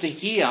still have to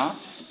hear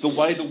the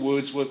way the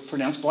words were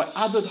pronounced by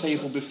other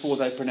people before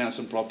they pronounced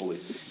them properly.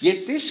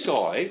 Yet this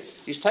guy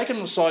is taken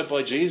aside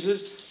by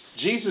Jesus.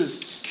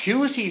 Jesus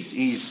cures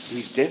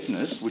his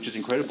deafness, which is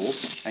incredible,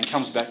 and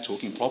comes back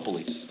talking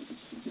properly.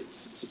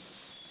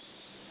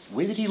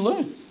 Where did he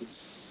learn?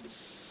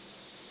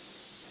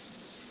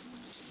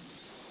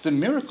 The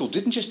miracle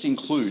didn't just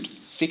include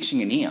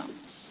fixing an ear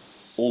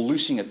or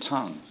loosing a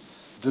tongue.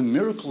 The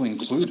miracle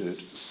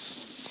included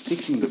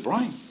fixing the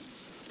brain.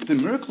 The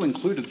miracle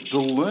included the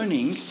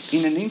learning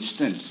in an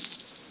instant.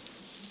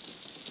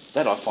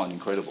 That I find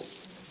incredible.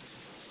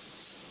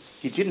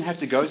 He didn't have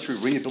to go through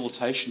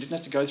rehabilitation, didn't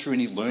have to go through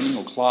any learning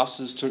or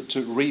classes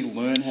to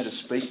relearn how to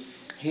speak.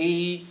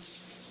 He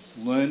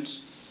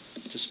learnt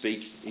to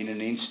speak in an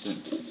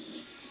instant.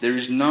 There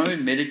is no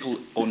medical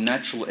or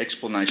natural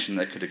explanation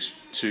that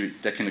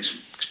can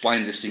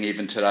explain this thing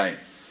even today.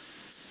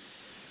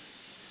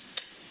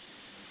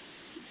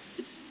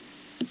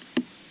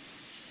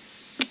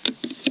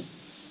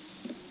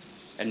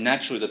 And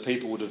naturally the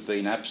people would have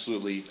been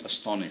absolutely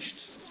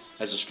astonished,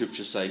 as the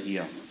scriptures say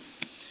here.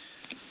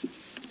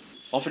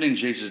 Often in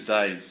Jesus'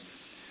 day,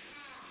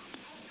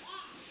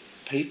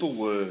 people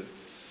were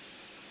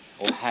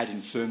or had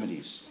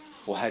infirmities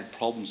or had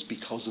problems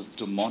because of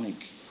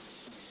demonic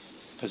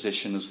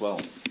possession as well.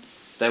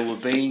 They were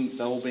being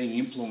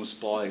influenced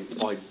by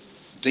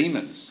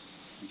demons.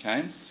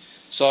 Okay?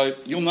 So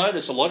you'll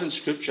notice a lot in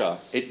scripture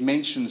it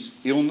mentions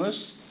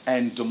illness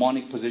and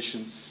demonic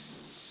possession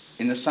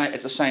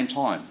at the same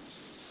time.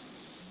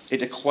 It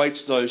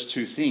equates those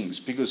two things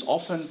because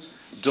often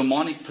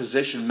demonic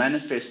possession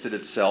manifested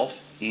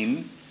itself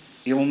in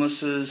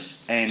illnesses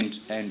and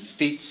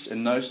fits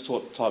and those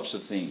types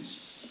of things.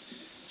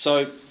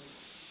 So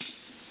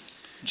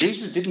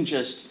Jesus didn't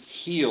just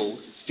heal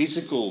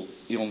physical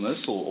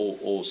illness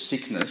or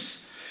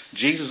sickness.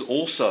 Jesus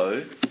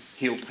also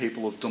healed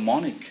people of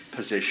demonic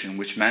possession,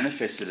 which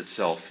manifested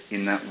itself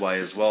in that way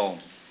as well.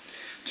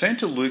 Turn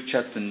to Luke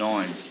chapter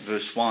 9,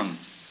 verse 1.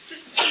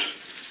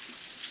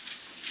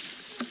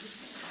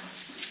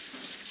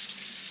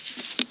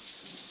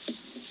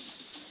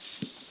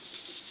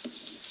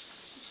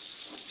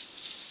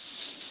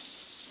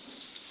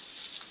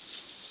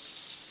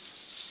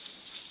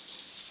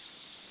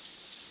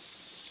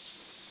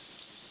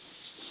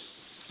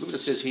 Look what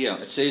it says here.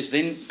 It says,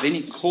 Then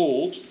he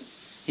called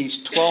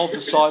his 12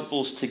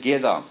 disciples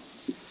together,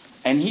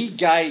 and he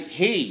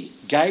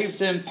gave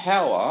them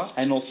power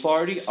and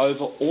authority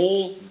over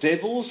all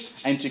devils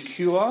and to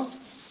cure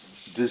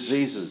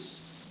diseases.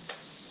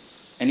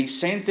 And he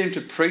sent them to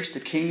preach the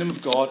kingdom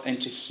of God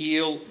and to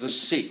heal the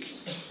sick.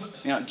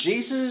 Now,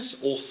 Jesus'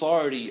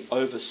 authority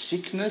over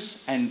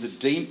sickness and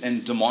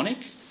demonic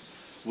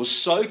was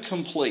so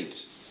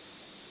complete.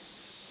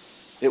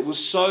 It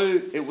was so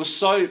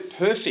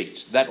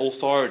perfect, that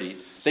authority,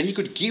 that he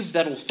could give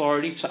that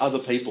authority to other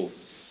people.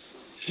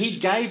 He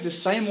gave the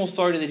same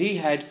authority that he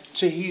had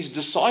to his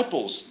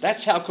disciples.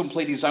 That's how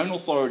complete his own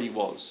authority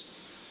was.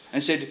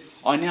 And said,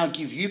 I now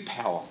give you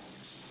power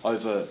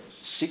over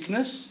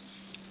sickness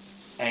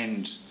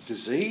and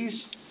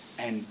disease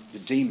and the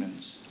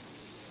demons.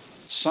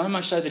 So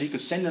much so that he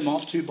could send them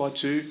off 2 by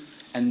 2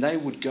 and they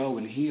would go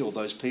and heal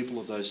those people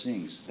of those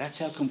things. That's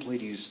how complete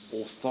his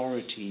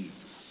authority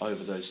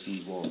over those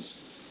things was.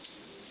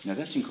 Now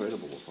that's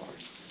incredible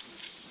authority.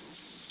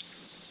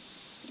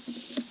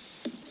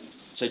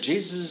 So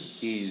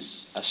Jesus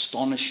is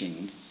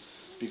astonishing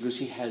because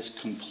he has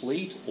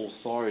complete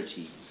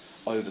authority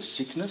over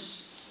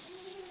sickness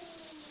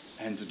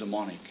and the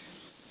demonic.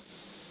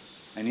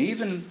 And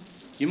even,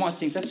 you might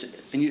think that's,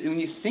 when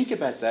you think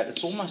about that,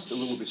 it's almost a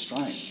little bit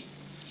strange.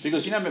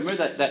 Because, remember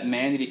that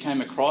man that he came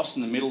across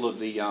in the middle of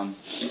the,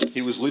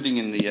 he was living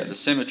in the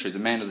cemetery, the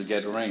man of the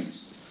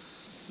Gadarenes.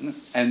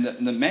 And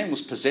the man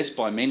was possessed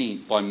by many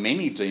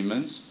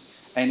demons,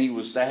 and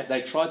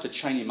they tried to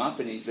chain him up,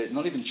 and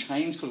not even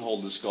chains could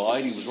hold this guy,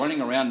 and he was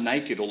running around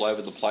naked all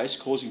over the place,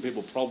 causing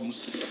people problems.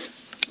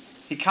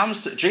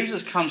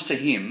 Jesus comes to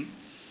him,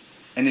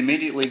 and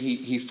immediately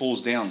he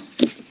falls down.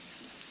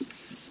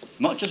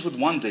 Not just with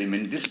one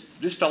demon,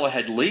 this fellow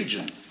had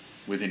legion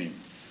within him.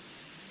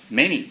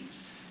 Many.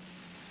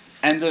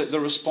 And the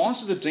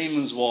response of the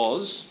demons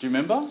was, do you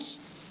remember?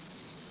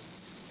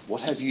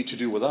 What have you to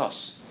do with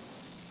us?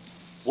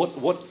 What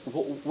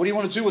do you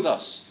want to do with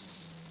us?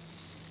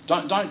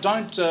 Don't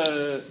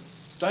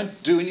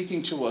do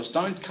anything to us.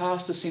 Don't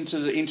cast us into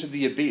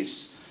the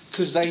abyss,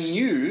 because they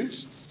knew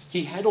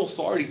he had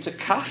authority to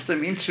cast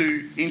them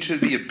into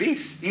the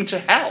abyss, into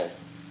hell.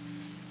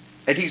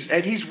 At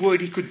his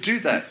word, he could do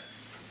that.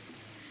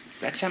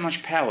 That's how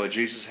much power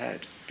Jesus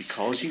had,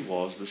 because he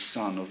was the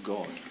Son of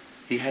God.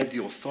 He had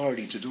the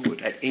authority to do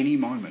it at any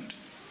moment.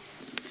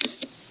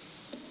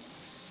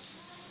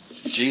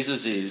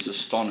 Jesus is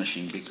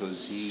astonishing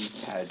because he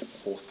had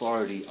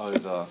authority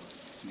over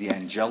the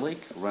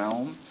angelic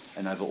realm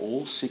and over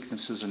all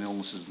sicknesses and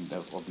illnesses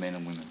of men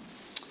and women.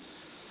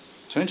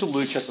 Turn to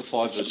Luke chapter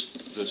 5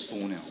 verse 4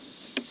 now.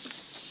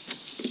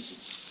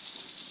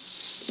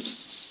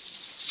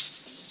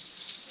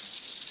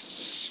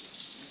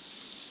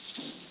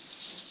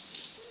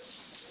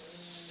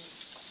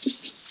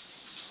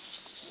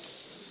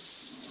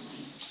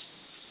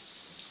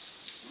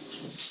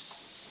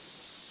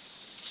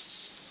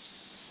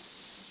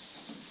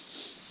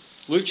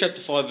 Luke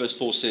chapter 5 verse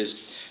 4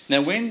 says,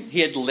 Now when he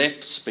had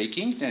left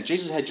speaking, now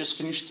Jesus had just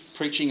finished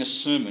preaching a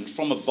sermon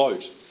from a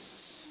boat.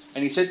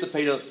 And he said to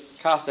Peter,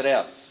 cast it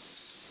out.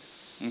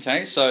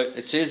 Okay, so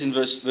it says in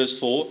verse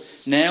 4,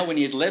 Now when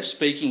he had left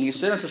speaking, he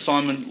said unto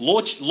Simon,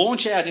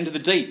 Launch out into the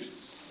deep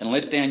and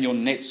let down your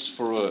nets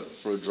for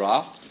a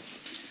draught?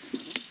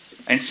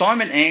 And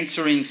Simon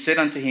answering said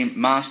unto him,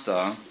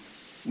 Master,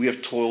 we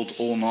have toiled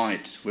all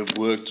night. We've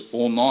worked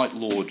all night,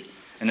 Lord,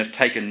 and have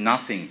taken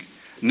nothing.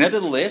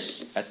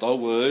 Nevertheless, at thy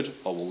word,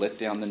 I will let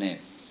down the net.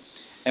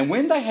 And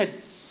when they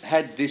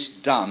had this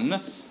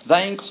done,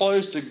 they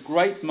enclosed a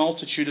great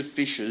multitude of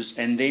fishes,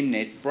 and their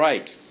net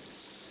brake.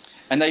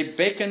 And they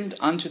beckoned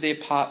unto their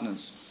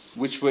partners,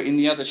 which were in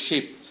the other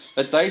ship,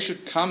 that they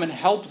should come and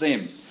help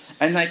them.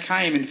 And they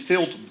came and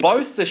filled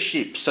both the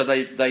ships, so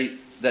that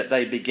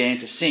they began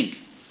to sink.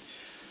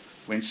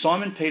 When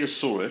Simon Peter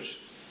saw it,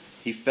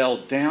 he fell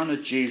down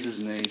at Jesus'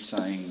 knees,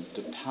 saying,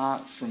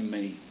 Depart from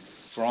me,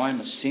 for I am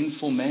a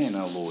sinful man,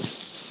 O Lord.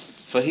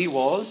 For he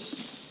was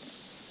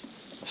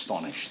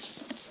astonished,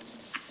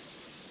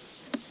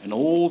 and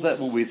all that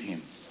were with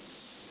him,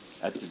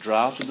 at the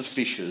draught of the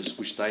fishes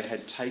which they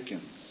had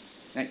taken.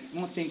 Now, you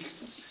might think,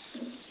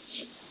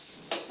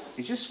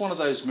 is this one of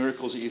those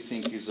miracles that you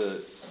think does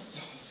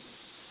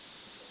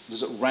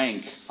it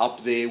rank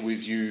up there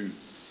with you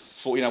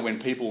for,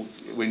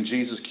 when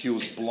Jesus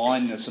cures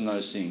blindness and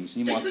those things?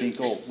 You might think,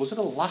 was it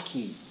a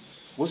lucky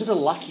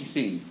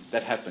thing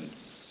that happened?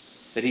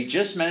 That he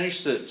just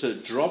managed to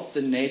drop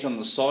the net on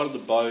the side of the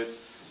boat,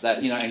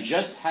 and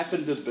just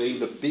happened to be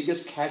the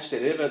biggest catch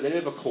they'd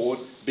ever caught,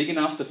 big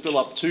enough to fill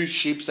up two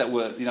ships that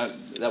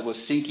were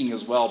sinking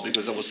as well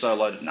because they were so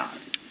loaded. No,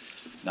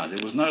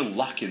 there was no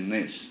luck in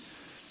this.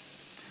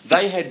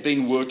 They had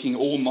been working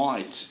all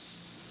night.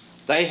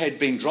 They had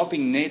been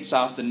dropping nets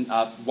after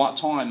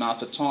time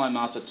after time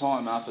after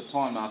time after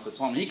time after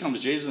time. Here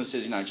comes Jesus and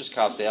says, just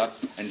cast out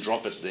and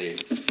drop it there.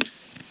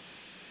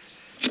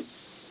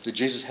 Did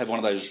Jesus have one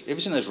of those?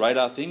 Ever seen those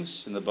radar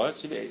things in the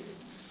boats?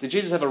 Did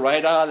Jesus have a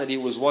radar that he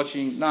was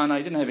watching? No,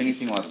 he didn't have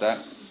anything like that.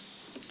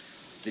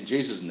 Did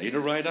Jesus need a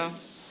radar?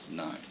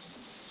 No.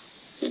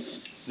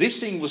 This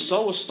thing was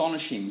so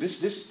astonishing.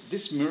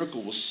 This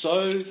miracle was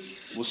so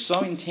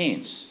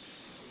intense,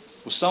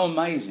 was so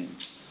amazing,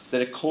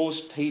 that it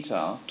caused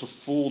Peter to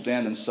fall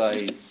down and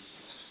say,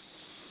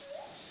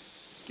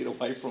 Get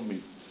away from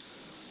me.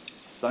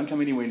 Don't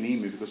come anywhere near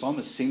me because I'm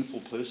a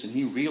sinful person.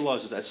 He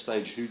realised at that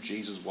stage who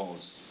Jesus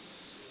was.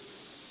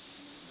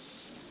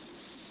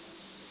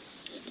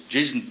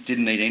 Jesus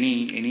didn't need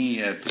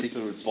any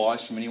particular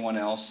advice from anyone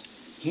else.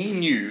 He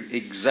knew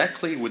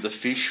exactly where the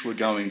fish were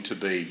going to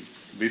be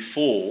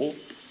before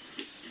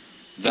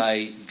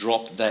they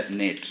dropped that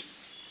net.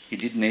 He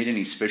didn't need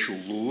any special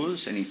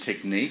lures, any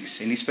techniques,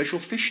 any special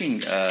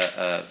fishing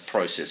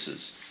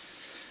processes.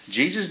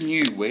 Jesus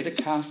knew where to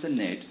cast the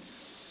net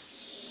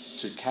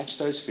to catch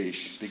those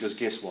fish because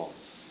guess what?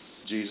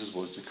 Jesus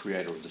was the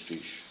creator of the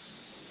fish.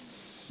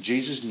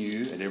 Jesus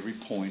knew at every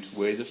point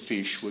where the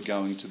fish were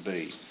going to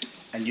be.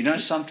 And you know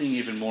something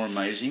even more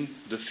amazing?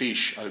 The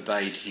fish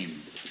obeyed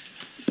him.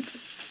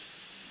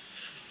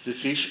 The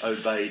fish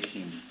obeyed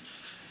him.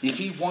 If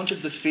he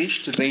wanted the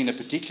fish to be in a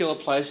particular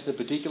place at a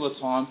particular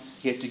time, all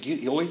he had to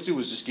do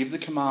was just give the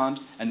command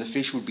and the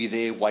fish would be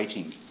there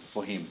waiting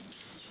for him.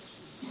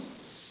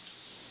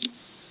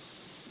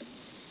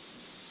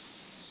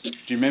 Do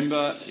you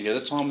remember the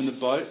other time in the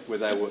boat where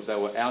they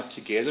were out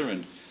together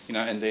and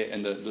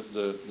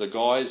the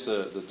guys,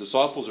 the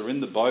disciples are in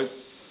the boat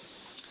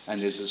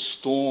and there's a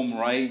storm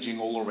raging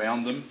all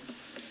around them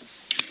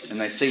and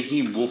they see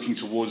him walking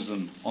towards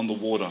them on the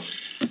water.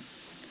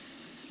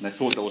 And they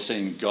thought they were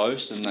seeing a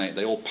ghost and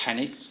they all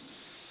panicked.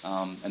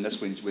 And that's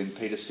when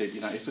Peter said,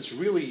 if it's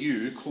really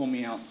you, call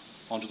me out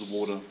onto the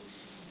water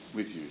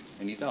with you.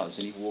 And he does,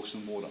 and he walks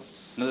in water.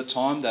 Another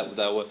time that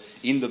they were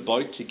in the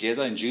boat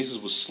together and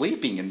Jesus was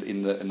sleeping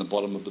in the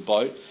bottom of the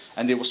boat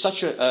and there was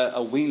such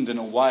a wind and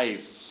a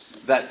wave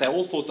that they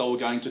all thought they were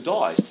going to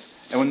die.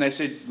 And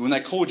when they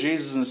called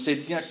Jesus and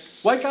said,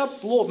 wake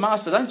up, Lord,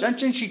 Master,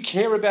 don't you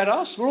care about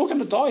us? We're all going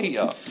to die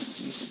here.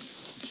 He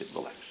said,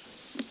 relax.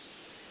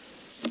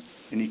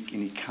 And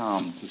he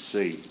calmed the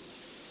sea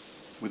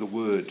with a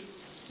word.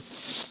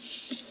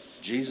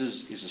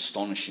 Jesus is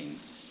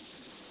astonishing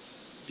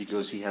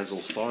because he has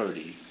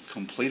authority,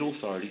 complete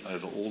authority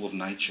over all of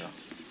nature.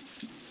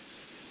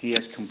 He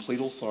has complete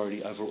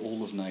authority over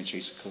all of nature.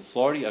 He has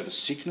authority over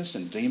sickness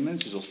and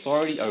demons. He has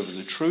authority over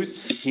the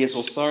truth. He has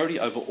authority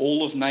over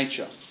all of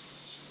nature.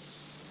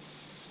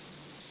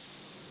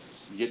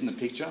 You getting the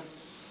picture?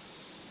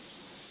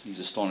 He's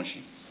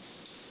astonishing.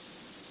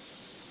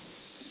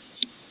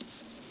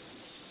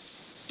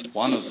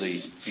 One of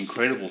the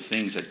incredible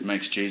things that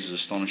makes Jesus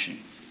astonishing,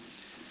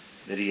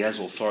 that he has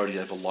authority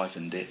over life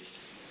and death.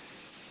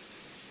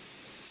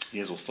 He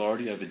has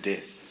authority over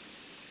death.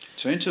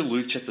 Turn to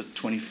Luke chapter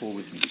 24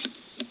 with me.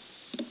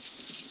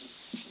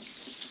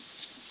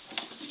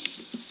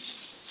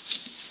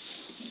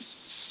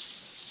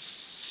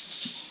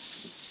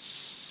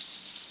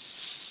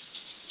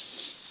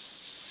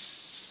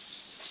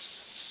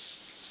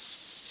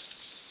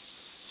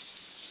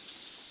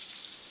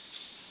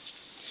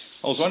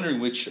 I was wondering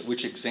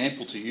which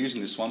example to use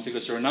in this one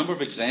because there are a number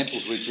of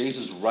examples where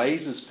Jesus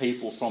raises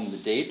people from the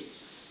dead.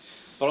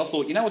 But I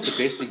thought, you know what the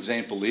best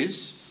example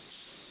is?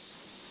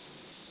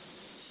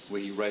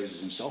 where he raises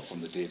himself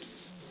from the dead.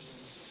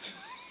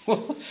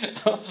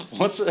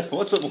 What's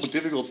a more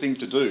difficult thing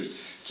to do?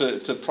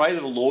 To pray to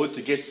the Lord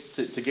to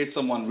get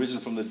someone risen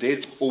from the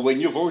dead, or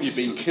when you've already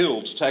been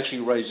killed to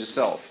actually raise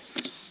yourself?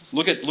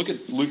 Look at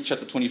Luke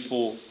chapter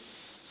 24,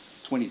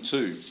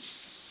 22.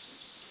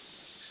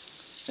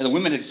 And the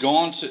women had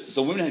gone to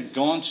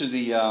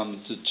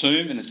the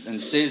tomb, and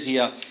it says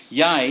here,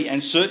 yea,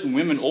 and certain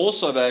women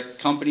also of our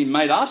company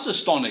made us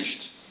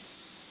astonished.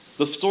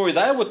 The story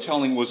they were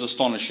telling was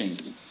astonishing,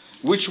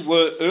 which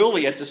were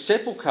early at the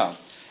sepulchre.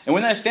 And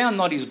when they found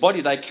not his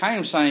body, they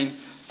came saying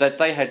that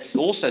they had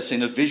also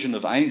seen a vision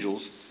of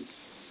angels,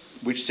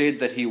 which said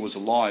that he was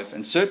alive.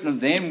 And certain of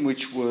them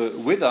which were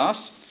with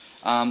us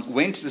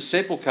went to the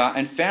sepulchre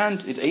and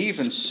found it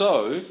even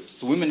so,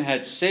 the women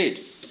had said,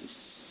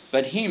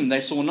 but him they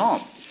saw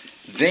not.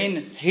 Then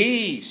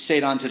he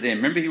said unto them,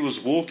 remember he was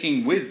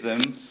walking with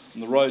them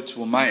on the road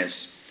to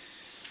Emmaus.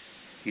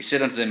 He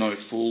said unto them, O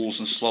fools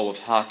and slow of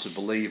heart to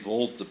believe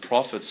all the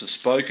prophets have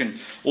spoken.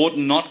 Ought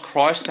not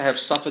Christ to have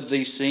suffered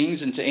these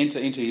things and to enter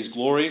into his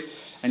glory?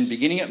 And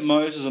beginning at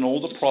Moses and all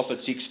the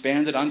prophets, he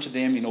expounded unto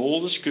them in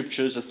all the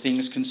scriptures the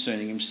things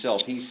concerning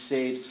himself. He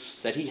said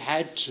that he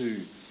had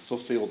to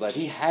fulfill that.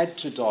 He had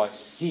to die.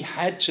 He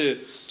had to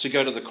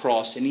go to the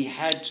cross, and he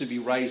had to be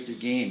raised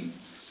again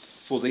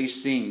for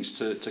these things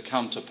to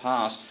come to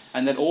pass.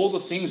 And that all the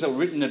things that were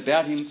written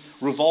about him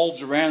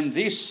revolved around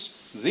this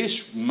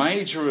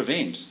major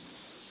event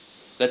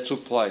that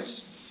took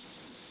place.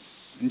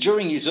 And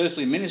during his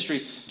earthly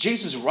ministry,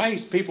 Jesus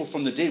raised people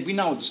from the dead. We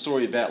know the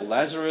story about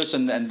Lazarus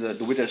and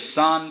the widow's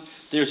son.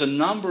 There's a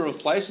number of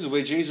places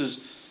where Jesus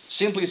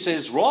simply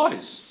says,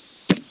 rise.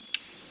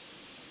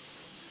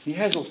 He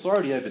has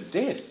authority over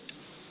death.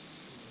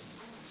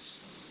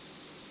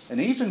 And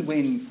even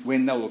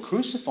when they were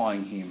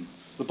crucifying him,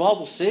 the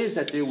Bible says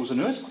that there was an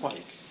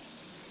earthquake.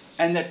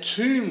 And that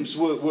tombs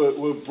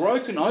were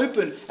broken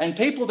open, and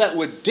people that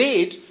were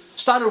dead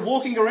started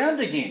walking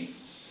around again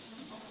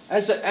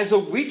as a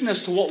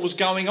witness to what was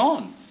going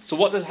on. So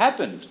what had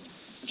happened?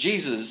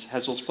 Jesus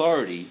has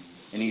authority,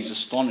 and he's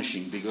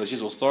astonishing because he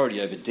has authority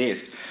over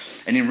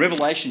death. And in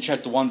Revelation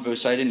chapter 1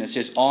 verse 18 it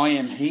says, I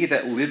am he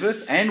that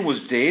liveth and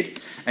was dead,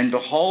 and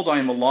behold I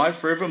am alive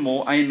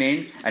forevermore,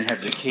 amen, and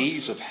have the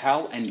keys of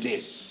hell and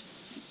death.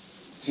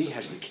 He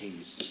has the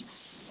keys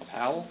of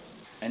hell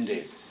and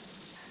death.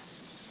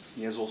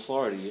 He has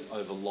authority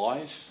over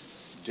life,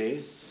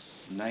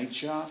 death,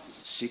 nature,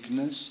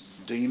 sickness,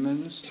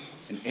 demons,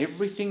 and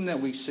everything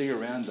that we see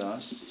around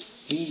us.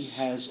 He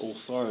has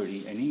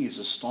authority, and he is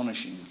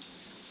astonishing.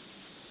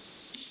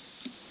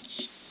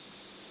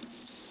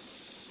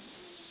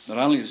 Not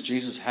only does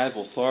Jesus have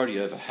authority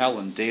over hell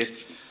and death,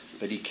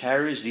 but he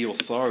carries the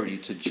authority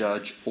to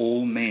judge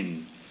all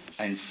men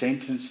and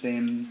sentence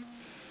them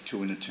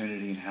to an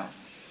eternity in hell.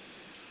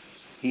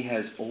 He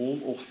has all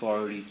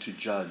authority to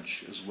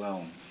judge as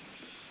well.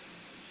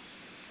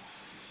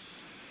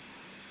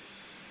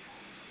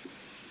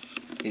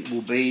 It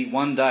will be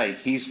one day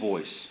his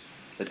voice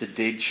that the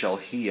dead shall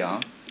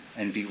hear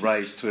and be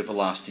raised to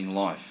everlasting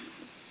life.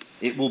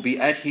 It will be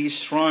at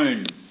his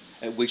throne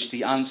at which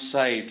the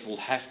unsaved will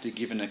have to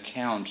give an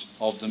account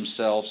of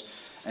themselves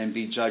and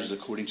be judged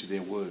according to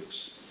their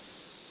works.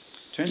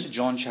 Turn to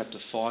John chapter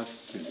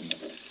 5 with me.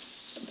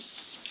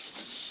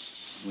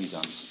 We're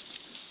done.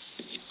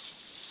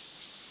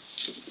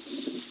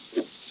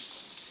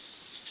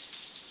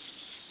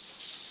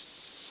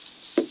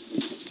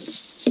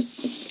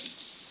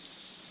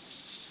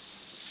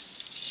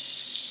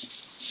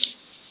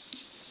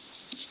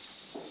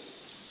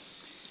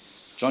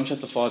 John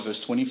chapter 5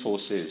 verse 24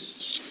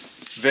 says,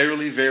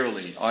 Verily,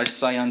 verily, I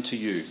say unto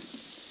you,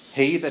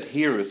 he that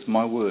heareth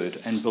my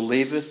word and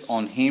believeth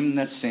on him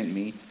that sent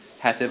me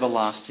hath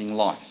everlasting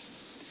life,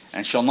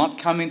 and shall not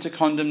come into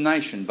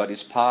condemnation, but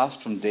is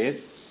passed from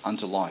death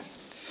unto life.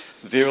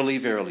 Verily,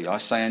 verily, I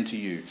say unto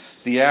you,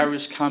 the hour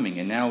is coming,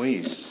 and now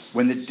is,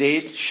 when the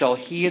dead shall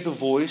hear the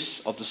voice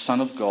of the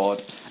Son of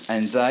God,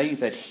 and they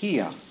that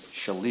hear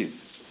shall live.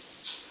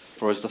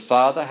 For as the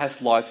Father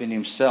hath life in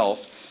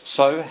himself,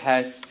 so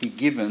hath he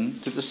given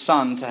to the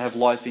Son to have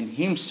life in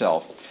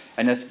himself,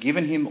 and hath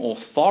given him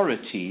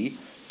authority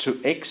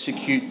to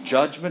execute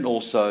judgment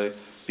also,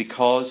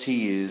 because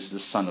he is the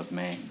Son of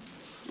Man.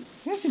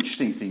 That's an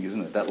interesting thing,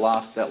 isn't it? That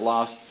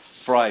last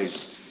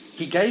phrase.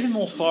 He gave him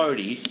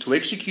authority to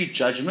execute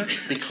judgment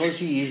because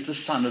he is the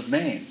Son of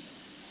Man.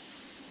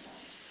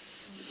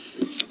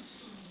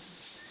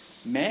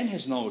 Man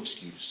has no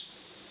excuse.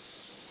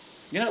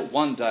 You know,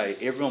 one day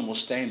everyone will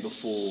stand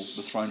before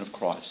the throne of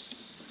Christ.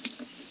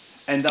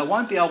 And they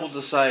won't be able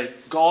to say,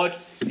 God,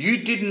 you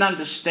didn't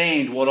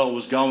understand what I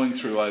was going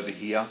through over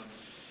here.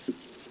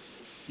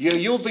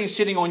 You've been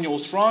sitting on your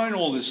throne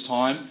all this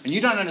time, and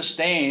you don't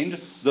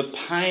understand the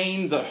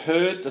pain, the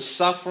hurt, the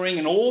suffering,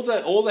 and all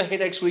the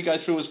headaches we go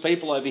through as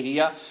people over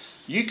here.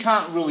 You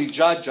can't really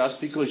judge us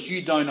because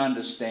you don't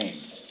understand.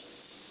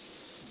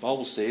 The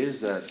Bible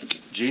says that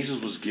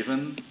Jesus was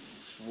given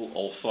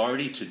full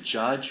authority to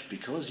judge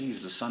because he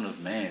is the Son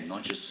of Man,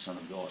 not just the Son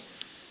of God.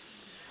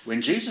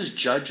 When Jesus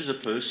judges a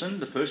person,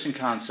 the person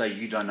can't say,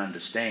 you don't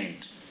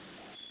understand.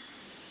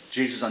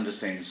 Jesus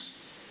understands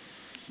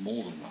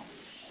more than well.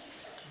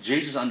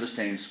 Jesus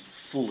understands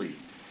fully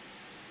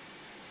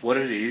what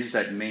it is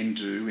that men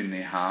do in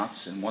their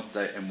hearts and what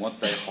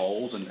they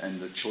hold and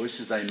the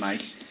choices they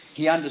make.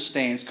 He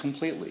understands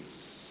completely.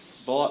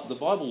 But the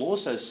Bible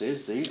also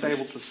says that he's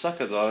able to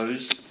succour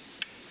those,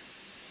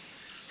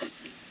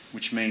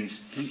 which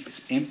means he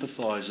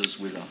empathises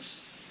with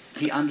us.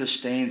 He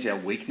understands our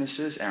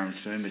weaknesses, our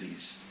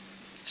infirmities.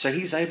 So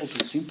he's able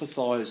to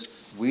sympathise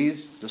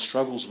with the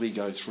struggles we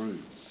go through.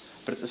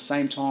 But at the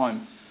same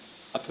time,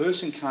 a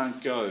person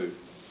can't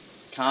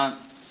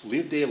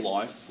live their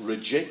life,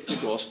 reject the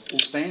gospel,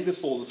 stand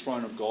before the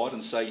throne of God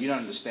and say, you don't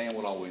understand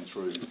what I went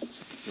through.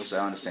 He'll say,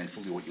 I understand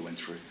fully what you went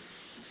through.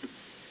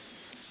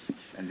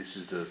 And this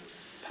is the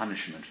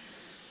punishment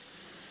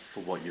for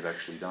what you've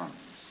actually done.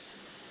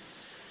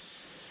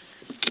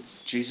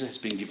 Jesus has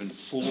been given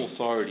full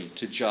authority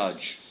to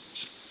judge.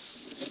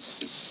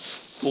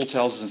 Paul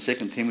tells us in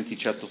 2 Timothy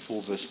chapter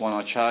 4 verse 1,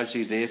 I charge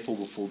thee therefore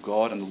before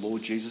God and the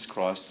Lord Jesus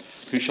Christ,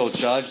 who shall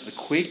judge the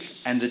quick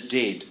and the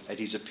dead at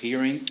his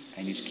appearing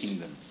and his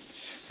kingdom.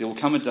 There will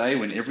come a day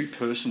when every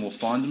person will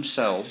find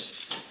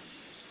themselves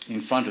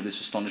in front of this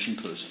astonishing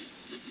person.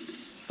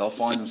 They'll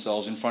find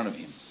themselves in front of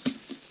him.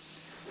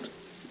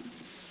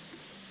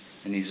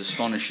 And he's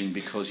astonishing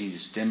because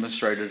he's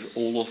demonstrated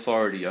all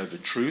authority over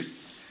truth.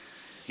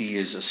 He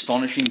is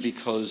astonishing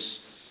because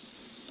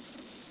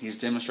he has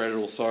demonstrated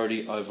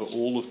authority over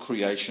all of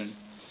creation.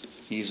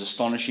 He is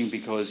astonishing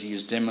because he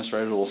has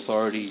demonstrated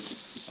authority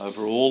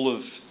over all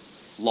of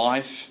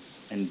life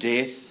and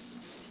death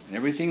and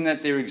everything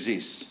that there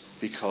exists,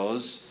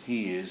 because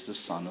he is the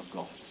Son of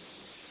God.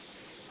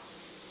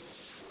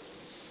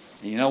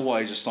 And you know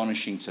why he's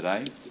astonishing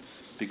today?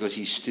 Because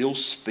he still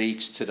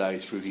speaks today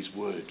through his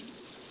word.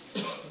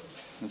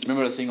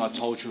 Remember the thing I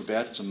told you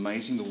about? It's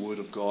amazing, the word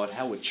of God,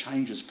 how it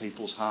changes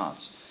people's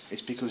hearts.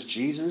 It's because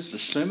Jesus, the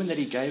sermon that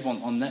he gave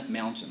on that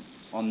mountain,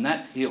 on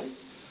that hill,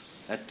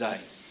 that day,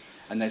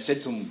 and they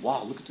said to him,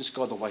 wow, look at this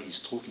guy, the way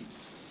he's talking.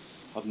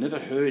 I've never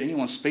heard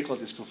anyone speak like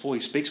this before. He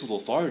speaks with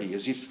authority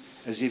as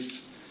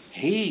if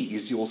he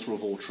is the author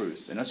of all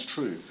truth. And that's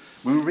true.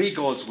 When we read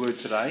God's word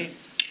today,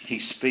 he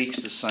speaks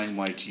the same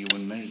way to you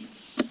and me.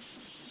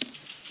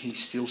 He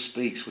still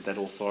speaks with that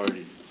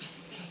authority.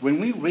 When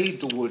we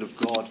read the word of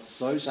God,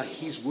 those are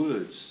his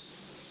words.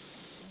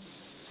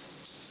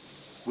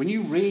 When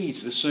you read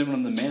the Sermon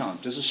on the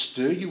Mount, does it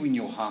stir you in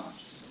your heart?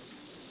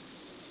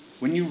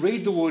 When you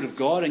read the word of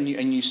God and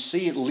you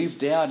see it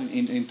lived out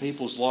in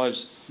people's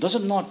lives, does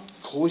it not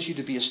cause you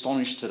to be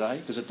astonished today?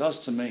 Because it does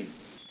to me.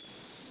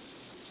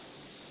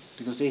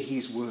 Because they're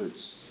his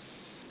words.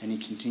 And he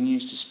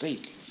continues to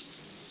speak.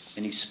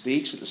 And he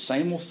speaks with the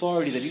same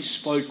authority that he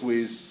spoke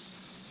with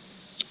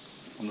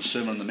on the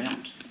Sermon on the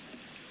Mount.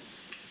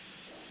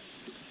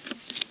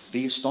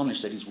 Be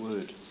astonished at his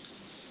word.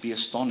 Be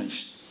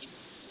astonished.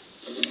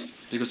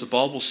 Because the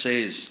Bible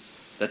says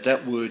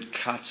that word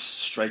cuts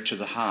straight to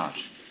the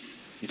heart.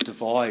 It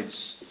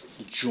divides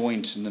the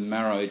joint and the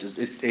marrow.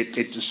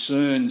 It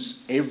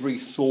discerns every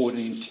thought and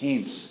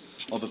intent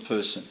of a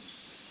person.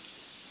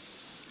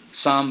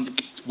 Psalm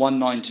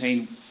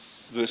 119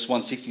 verse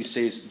 160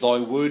 says, Thy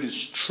word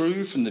is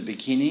true from the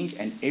beginning,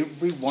 and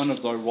every one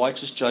of thy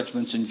righteous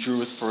judgments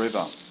endureth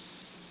forever.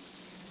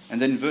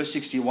 And then in verse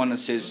 61 it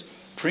says,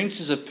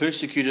 Princes have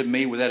persecuted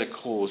me without a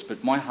cause,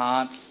 but my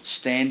heart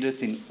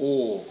standeth in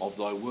awe of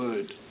thy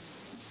word.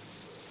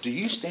 Do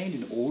you stand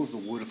in awe of the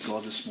word of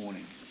God this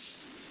morning?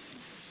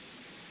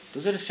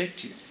 Does it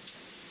affect you?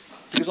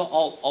 Because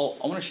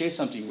I want to share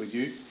something with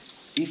you.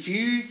 If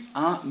you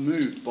aren't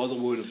moved by the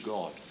word of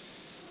God,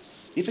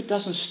 if it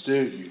doesn't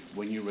stir you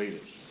when you read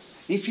it,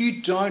 if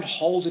you don't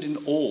hold it in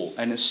awe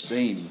and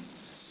esteem,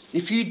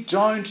 if you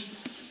don't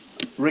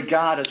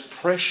regard as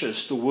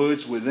precious the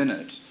words within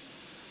it,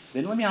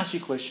 then let me ask you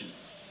a question.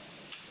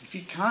 If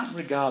you can't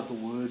regard the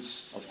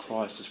words of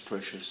Christ as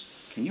precious,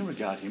 can you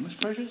regard him as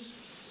precious?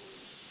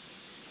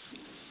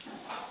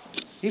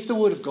 If the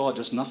word of God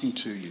does nothing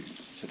to you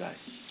today,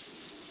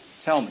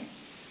 tell me,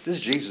 does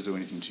Jesus do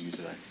anything to you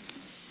today?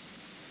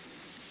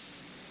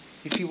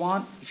 If you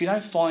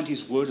don't find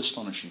his word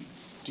astonishing,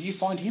 do you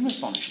find him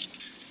astonishing?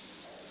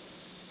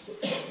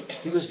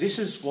 Because this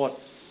is what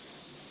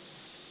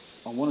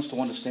I want us to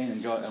understand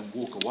and go and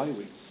walk away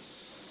with.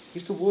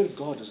 If the word of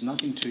God does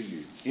nothing to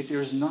you, if there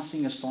is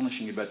nothing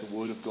astonishing about the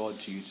word of God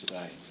to you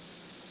today,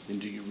 then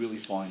do you really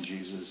find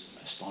Jesus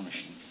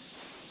astonishing?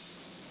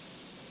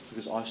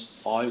 Because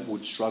I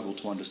would struggle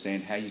to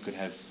understand how you could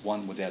have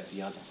one without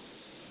the other.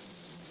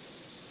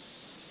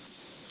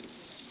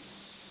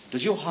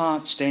 Does your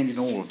heart stand in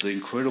awe of the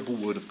incredible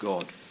word of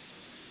God?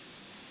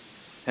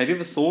 Have you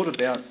ever thought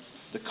about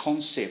the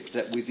concept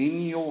that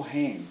within your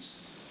hands,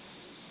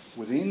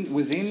 within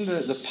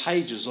the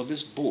pages of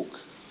this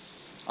book,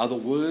 are the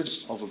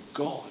words of a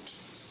God,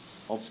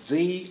 of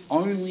the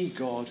only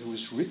God who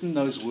has written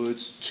those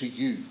words to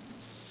you?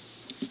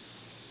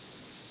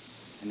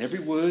 And every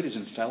word is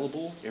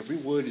infallible, every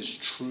word is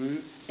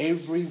true,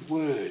 every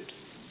word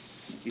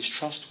is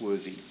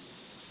trustworthy.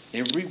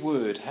 Every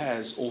word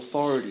has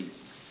authority.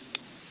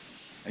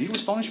 Are you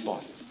astonished by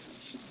it?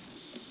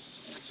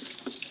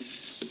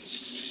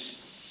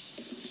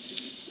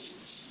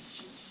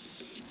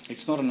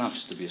 It's not enough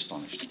just to be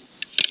astonished.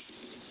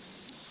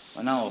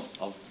 I know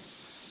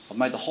I've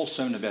made the whole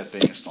sermon about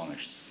being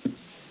astonished.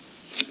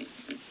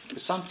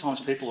 But sometimes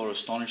people are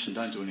astonished and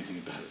don't do anything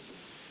about it.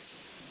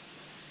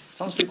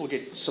 Sometimes people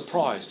get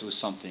surprised with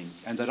something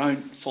and they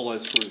don't follow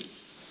through.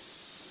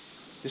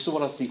 This is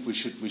what I think we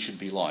should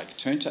be like.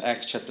 Turn to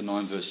Acts chapter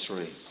 9 verse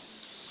 3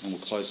 and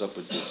we'll close up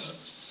with this.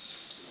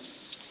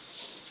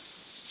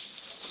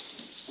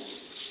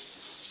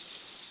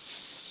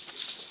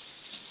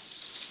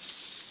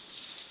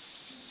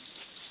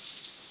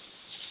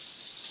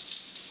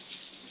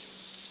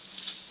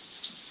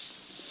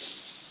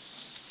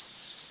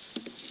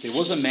 There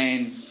was a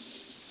man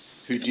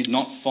who did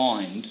not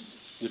find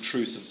the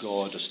truth of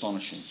God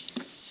astonishing.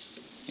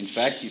 In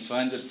fact, he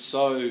found it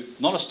so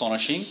not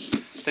astonishing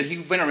that he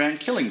went around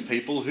killing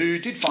people who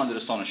did find it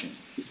astonishing.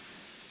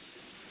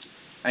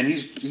 And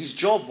his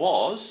job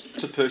was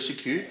to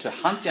persecute, to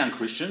hunt down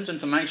Christians and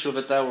to make sure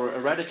that they were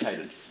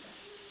eradicated.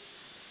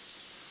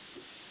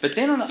 But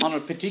then on a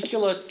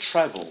particular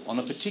travel, on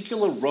a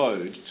particular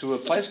road to a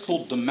place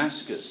called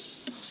Damascus,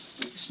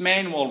 this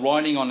man, while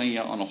riding on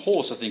a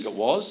horse, I think it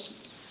was,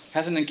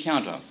 has an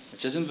encounter. It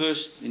says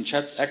in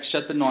Acts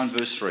chapter 9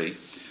 verse 3,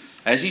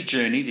 as he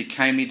journeyed, he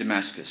came near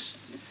Damascus,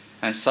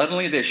 and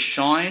suddenly there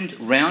shined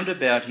round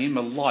about him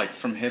a light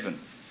from heaven.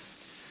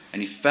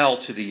 And he fell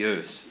to the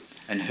earth,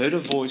 and heard a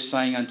voice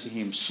saying unto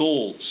him,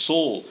 Saul,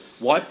 Saul,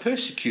 why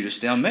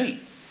persecutest thou me?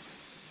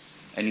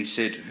 And he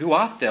said, Who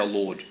art thou,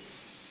 Lord?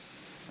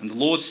 And the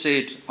Lord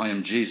said, I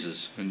am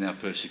Jesus, whom thou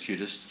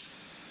persecutest.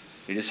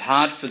 It is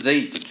hard for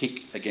thee to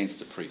kick against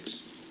the pricks.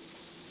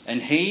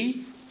 And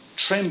he,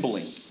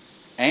 trembling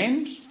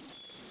and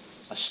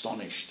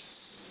astonished,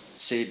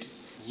 said,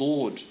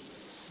 Lord,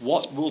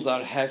 what wilt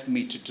thou have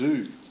me to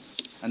do?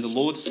 And the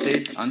Lord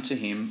said unto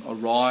him,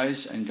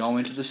 Arise and go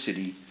into the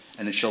city,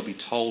 and it shall be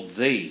told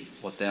thee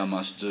what thou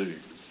must do.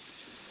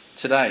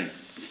 Today,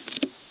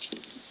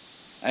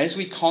 as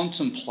we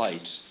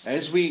contemplate,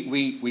 as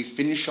we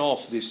finish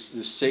off this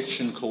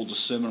section called the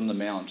Sermon on the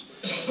Mount,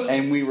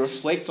 and we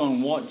reflect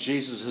on what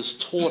Jesus has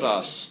taught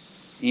us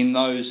in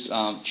those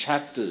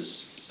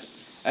chapters,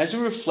 as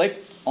we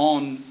reflect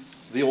on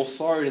the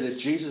authority that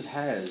Jesus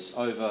has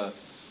over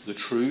the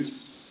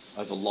truth,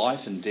 over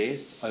life and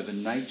death, over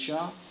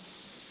nature,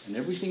 and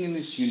everything in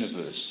this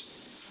universe,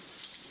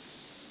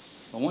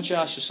 I want you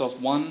to ask yourself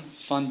one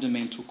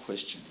fundamental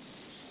question.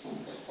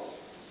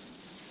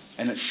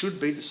 And it should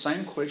be the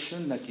same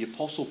question that the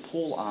Apostle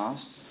Paul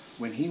asked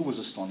when he was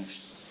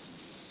astonished.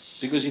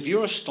 Because if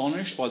you're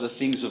astonished by the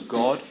things of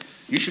God,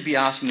 you should be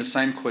asking the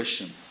same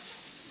question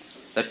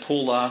that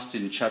Paul asked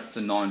in chapter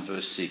 9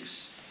 verse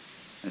 6.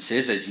 And it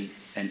says,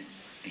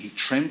 he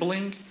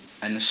trembling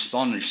and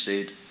astonished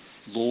said,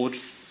 Lord,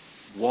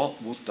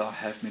 what wilt thou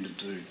have me to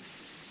do?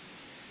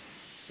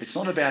 It's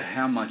not about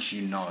how much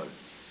you know.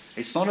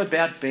 It's not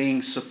about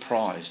being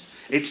surprised.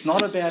 It's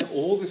not about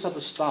all this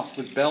other stuff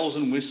with bells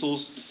and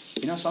whistles.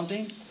 You know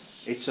something?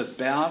 It's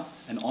about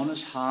an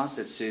honest heart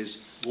that says,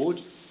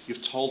 Lord,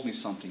 you've told me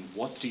something.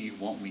 What do you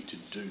want me to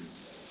do?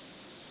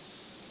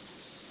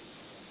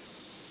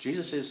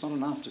 Jesus says it's not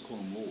enough to call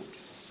him Lord.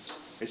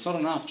 It's not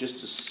enough just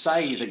to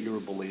say that you're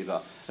a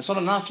believer. It's not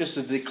enough just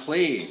to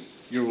declare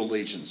your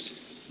allegiance.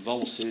 The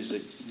Bible says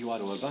that you are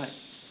to obey.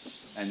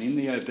 And in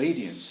the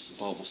obedience, the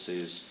Bible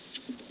says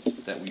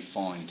that we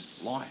find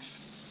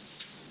life.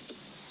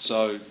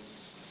 So,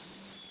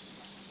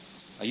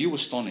 are you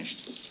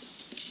astonished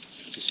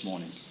this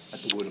morning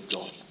at the Word of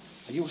God?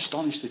 Are you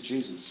astonished at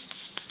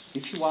Jesus?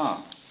 If you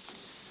are,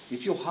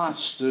 if your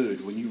heart's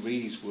stirred when you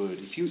read his Word,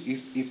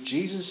 if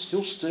Jesus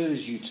still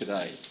stirs you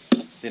today,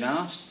 then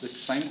ask the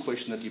same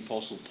question that the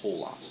Apostle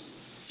Paul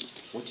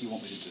asked. What do you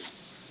want me to do?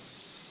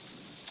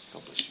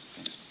 God bless you.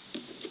 Thanks.